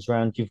January comes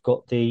around, you've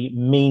got the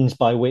means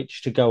by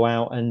which to go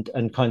out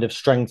and kind of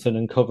strengthen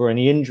and cover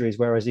any injuries.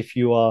 Whereas if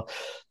you are,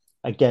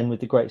 again, with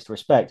the greatest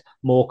respect,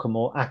 Morecambe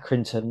or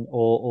Accrington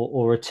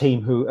or a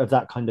team who of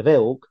that kind of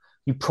ilk,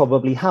 you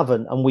probably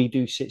haven't. And we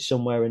do sit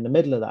somewhere in the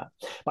middle of that.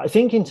 But I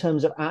think in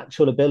terms of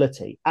actual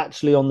ability,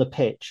 actually on the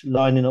pitch,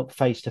 lining up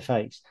face to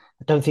face,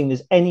 I don't think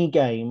there's any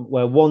game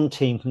where one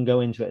team can go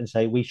into it and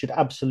say, we should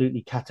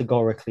absolutely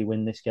categorically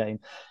win this game.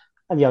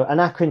 And, and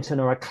Accrington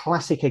are a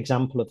classic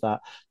example of that,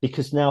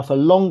 because now for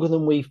longer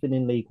than we've been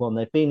in League One,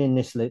 they've been in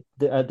this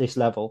at this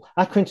level.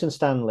 Accrington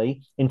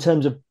Stanley, in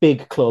terms of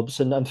big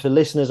clubs, and for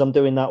listeners, I'm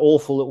doing that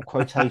awful little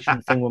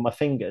quotation thing with my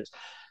fingers,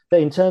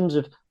 but in terms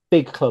of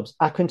big clubs,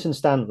 Accrington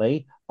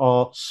Stanley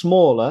are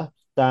smaller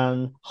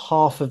than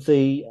half of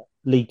the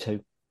League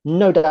Two.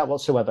 No doubt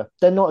whatsoever.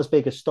 They're not as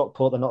big as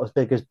Stockport. They're not as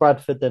big as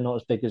Bradford. They're not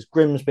as big as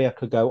Grimsby. I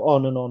could go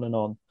on and on and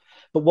on.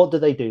 But what do?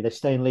 They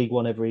stay in League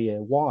One every year.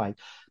 Why?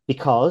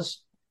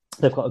 Because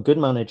they've got a good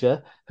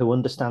manager who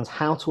understands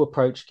how to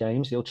approach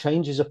games. He'll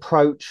change his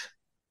approach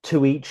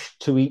to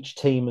each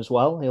team as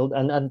well.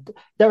 And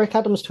Derek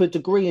Adams, to a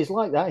degree, is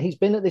like that. He's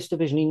been at this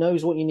division. He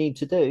knows what you need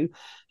to do.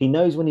 He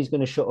knows when he's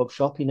going to shut up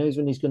shop. He knows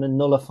when he's going to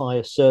nullify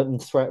a certain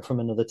threat from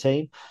another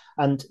team.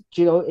 And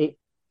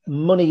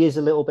money is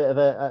a little bit of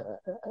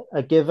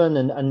a given,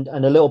 and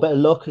a little bit of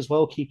luck as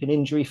well, keeping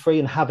injury free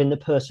and having the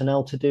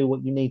personnel to do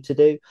what you need to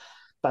do.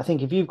 But I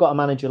think if you've got a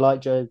manager like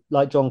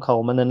John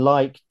Coleman, and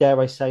like, dare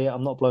I say it,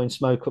 I'm not blowing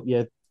smoke up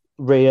your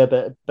rear,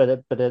 but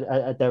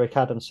a Derek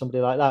Adams,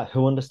 somebody like that,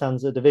 who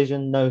understands the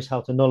division, knows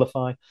how to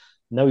nullify,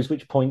 knows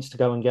which points to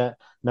go and get,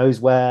 knows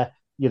where,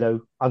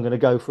 I'm going to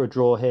go for a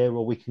draw here,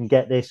 or we can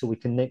get this, or we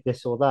can nick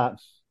this or that.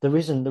 There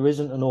isn't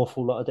an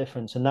awful lot of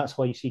difference. And that's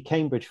why you see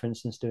Cambridge, for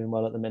instance, doing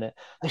well at the minute.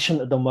 They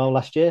shouldn't have done well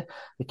last year.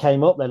 They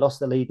came up, they lost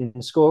the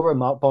leading scorer.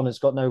 Mark Bonner's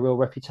got no real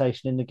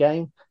reputation in the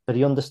game, but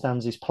he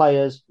understands his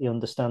players, he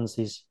understands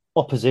his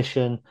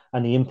opposition,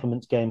 and he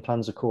implements game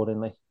plans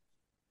accordingly.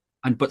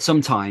 But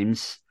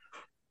sometimes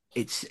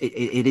it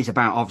is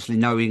about obviously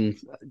knowing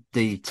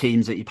the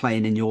teams that you're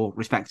playing in your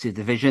respective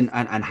division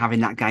and having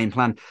that game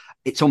plan.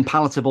 It's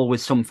unpalatable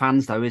with some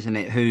fans, though, isn't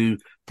it, who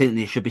think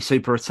they should be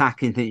super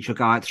attacking, think you should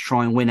go out to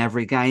try and win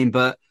every game.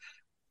 But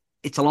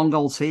it's a long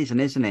old season,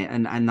 isn't it?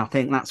 And I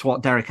think that's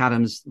what Derek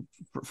Adams,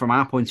 from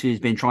our point of view, has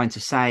been trying to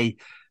say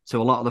to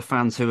a lot of the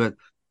fans who are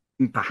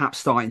perhaps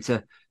starting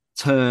to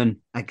turn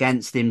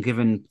against him,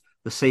 given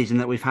the season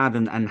that we've had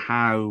and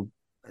how,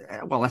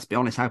 well, let's be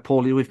honest, how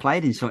poorly we've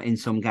played in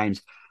some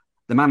games.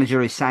 The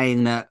manager is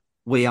saying that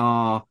we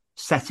are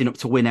setting up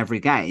to win every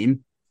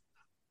game,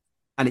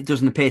 and it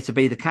doesn't appear to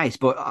be the case.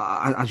 But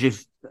as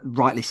you've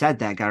rightly said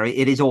there, Gary,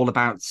 it is all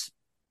about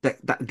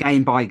that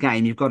game by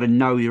game. You've got to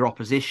know your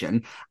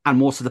opposition, and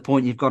more to the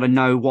point, you've got to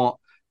know what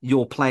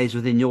your players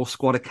within your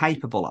squad are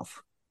capable of.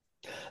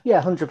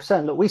 Yeah,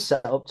 100%. Look, we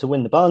set up to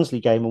win the Barnsley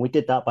game, and we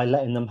did that by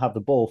letting them have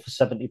the ball for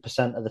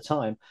 70% of the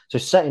time. So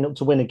setting up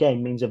to win a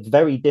game means a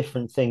very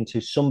different thing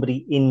to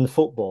somebody in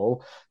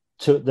football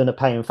than a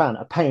paying fan.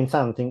 A paying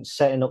fan thinks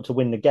setting up to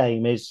win the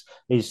game is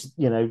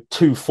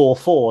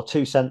 2-4-4,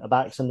 two centre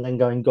backs, and then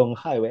going gung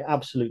ho. It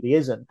absolutely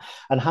isn't.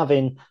 And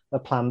having a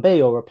plan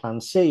B or a plan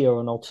C or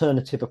an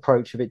alternative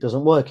approach if it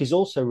doesn't work is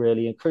also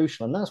really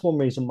crucial. And that's one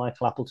reason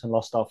Michael Appleton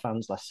lost our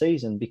fans last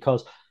season,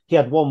 because he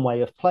had one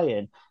way of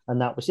playing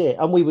and that was it.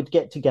 And we would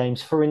get to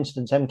games, for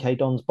instance, MK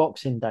Dons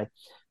Boxing Day,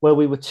 where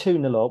we were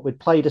 2-0 up, we'd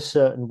played a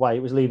certain way,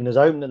 it was leaving us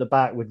open at the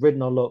back, we'd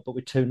ridden our luck, but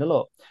we're 2-0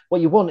 up.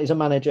 What you want is a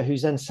manager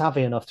who's then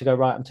savvy enough to go,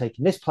 right, I'm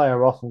taking this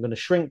player off, I'm going to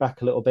shrink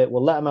back a little bit,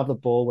 we'll let him have the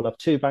ball, we'll have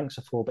two banks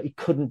of four, but he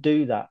couldn't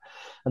do that.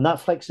 And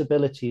that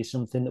flexibility is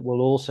something that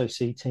we'll also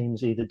see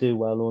teams either do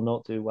well or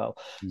not do well.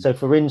 So,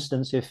 for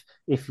instance,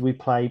 if we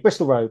play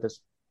Bristol Rovers,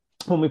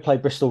 when we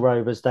played Bristol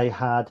Rovers, they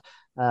had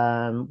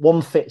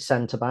one fit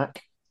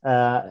centre-back,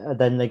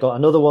 then they got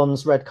another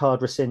one's red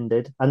card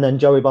rescinded, and then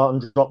Joey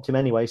Barton dropped him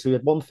anyway. So we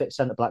had one fit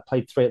centre-back,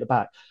 played three at the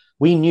back.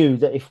 We knew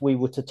that if we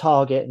were to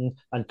target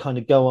and kind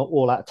of go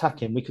all out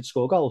attacking, we could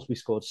score goals. We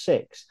scored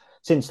 6.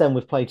 Since then,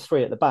 we've played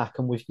 3 at the back,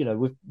 and we've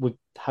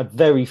had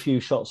very few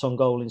shots on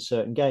goal in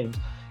certain games.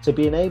 So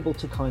being able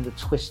to kind of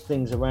twist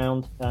things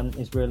around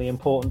is really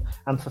important.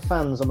 And for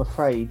fans, I'm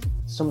afraid,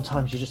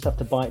 sometimes you just have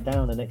to bite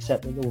down and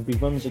accept that there will be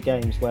runs of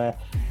games where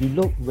you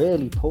look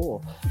really poor,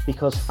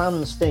 because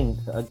fans think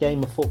that a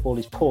game of football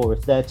is poor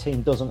if their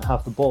team doesn't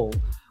have the ball.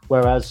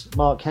 Whereas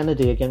Mark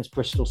Kennedy against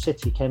Bristol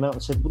City came out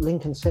and said,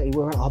 Lincoln City,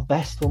 we're at our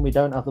best when we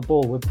don't have the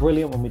ball. We're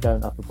brilliant when we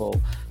don't have the ball.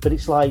 But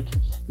it's like,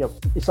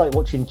 it's like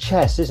watching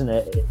chess, isn't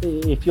it?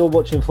 If you're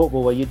watching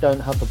football where you don't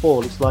have the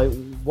ball, it's like,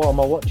 what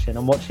am I watching?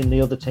 I'm watching the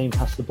other team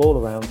pass the ball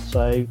around.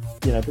 So,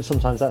 but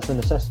sometimes that's a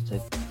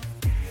necessity.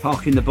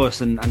 Parking the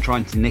bus and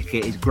trying to nick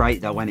it is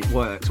great, though, when it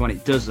works. When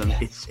it doesn't,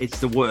 it's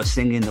the worst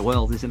thing in the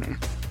world, isn't it?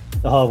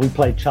 Oh, we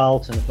played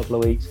Charlton a couple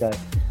of weeks ago,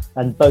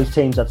 and both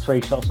teams had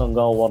 3 shots on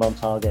goal, 1 on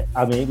target.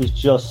 I mean, it was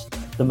just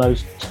the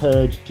most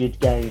turgid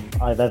game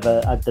I've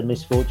ever had the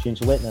misfortune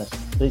to witness.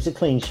 But it's a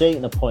clean sheet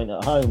and a point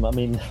at home. I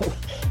mean,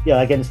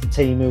 against a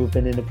team who have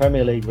been in the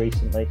Premier League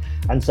recently.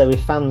 And so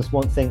if fans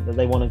think that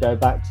they want to go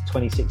back to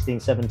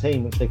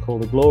 2016-17, which they call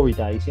the glory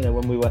days,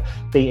 when we were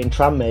beating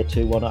Tranmere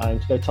 2-1 at home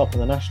to go top of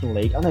the National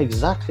League, I know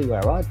exactly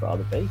where I'd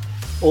rather be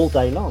all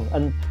day long.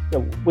 And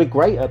we're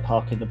great at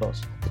parking the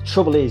bus. The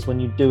trouble is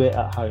when you do it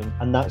at home,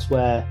 and that's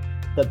where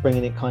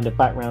bringing it kind of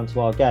back round to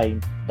our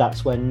game,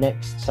 that's where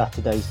next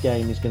Saturday's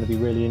game is going to be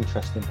really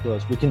interesting for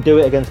us. We can do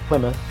it against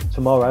Plymouth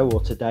tomorrow or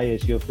today,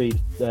 as your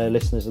feed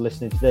listeners are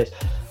listening to this.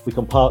 We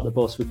can park the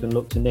bus, we can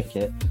look to nick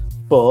it.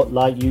 But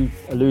like you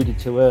alluded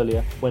to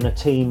earlier, when a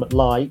team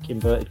like,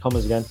 inverted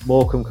commas again,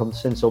 Morecambe come to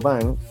Sincil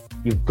Bank,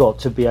 you've got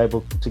to be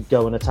able to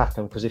go and attack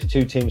them, because if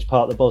 2 teams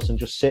park the bus and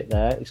just sit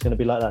there, it's going to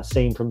be like that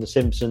scene from The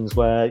Simpsons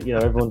where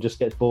everyone just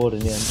gets bored in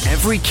the end.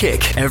 Every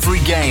kick, every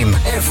game,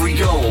 every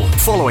goal.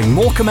 Following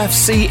Morecambe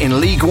FC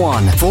in League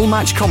One. Full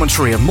match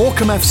commentary of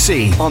Morecambe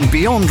FC on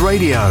Beyond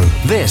Radio.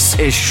 This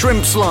is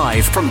Shrimps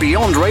Live from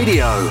Beyond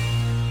Radio.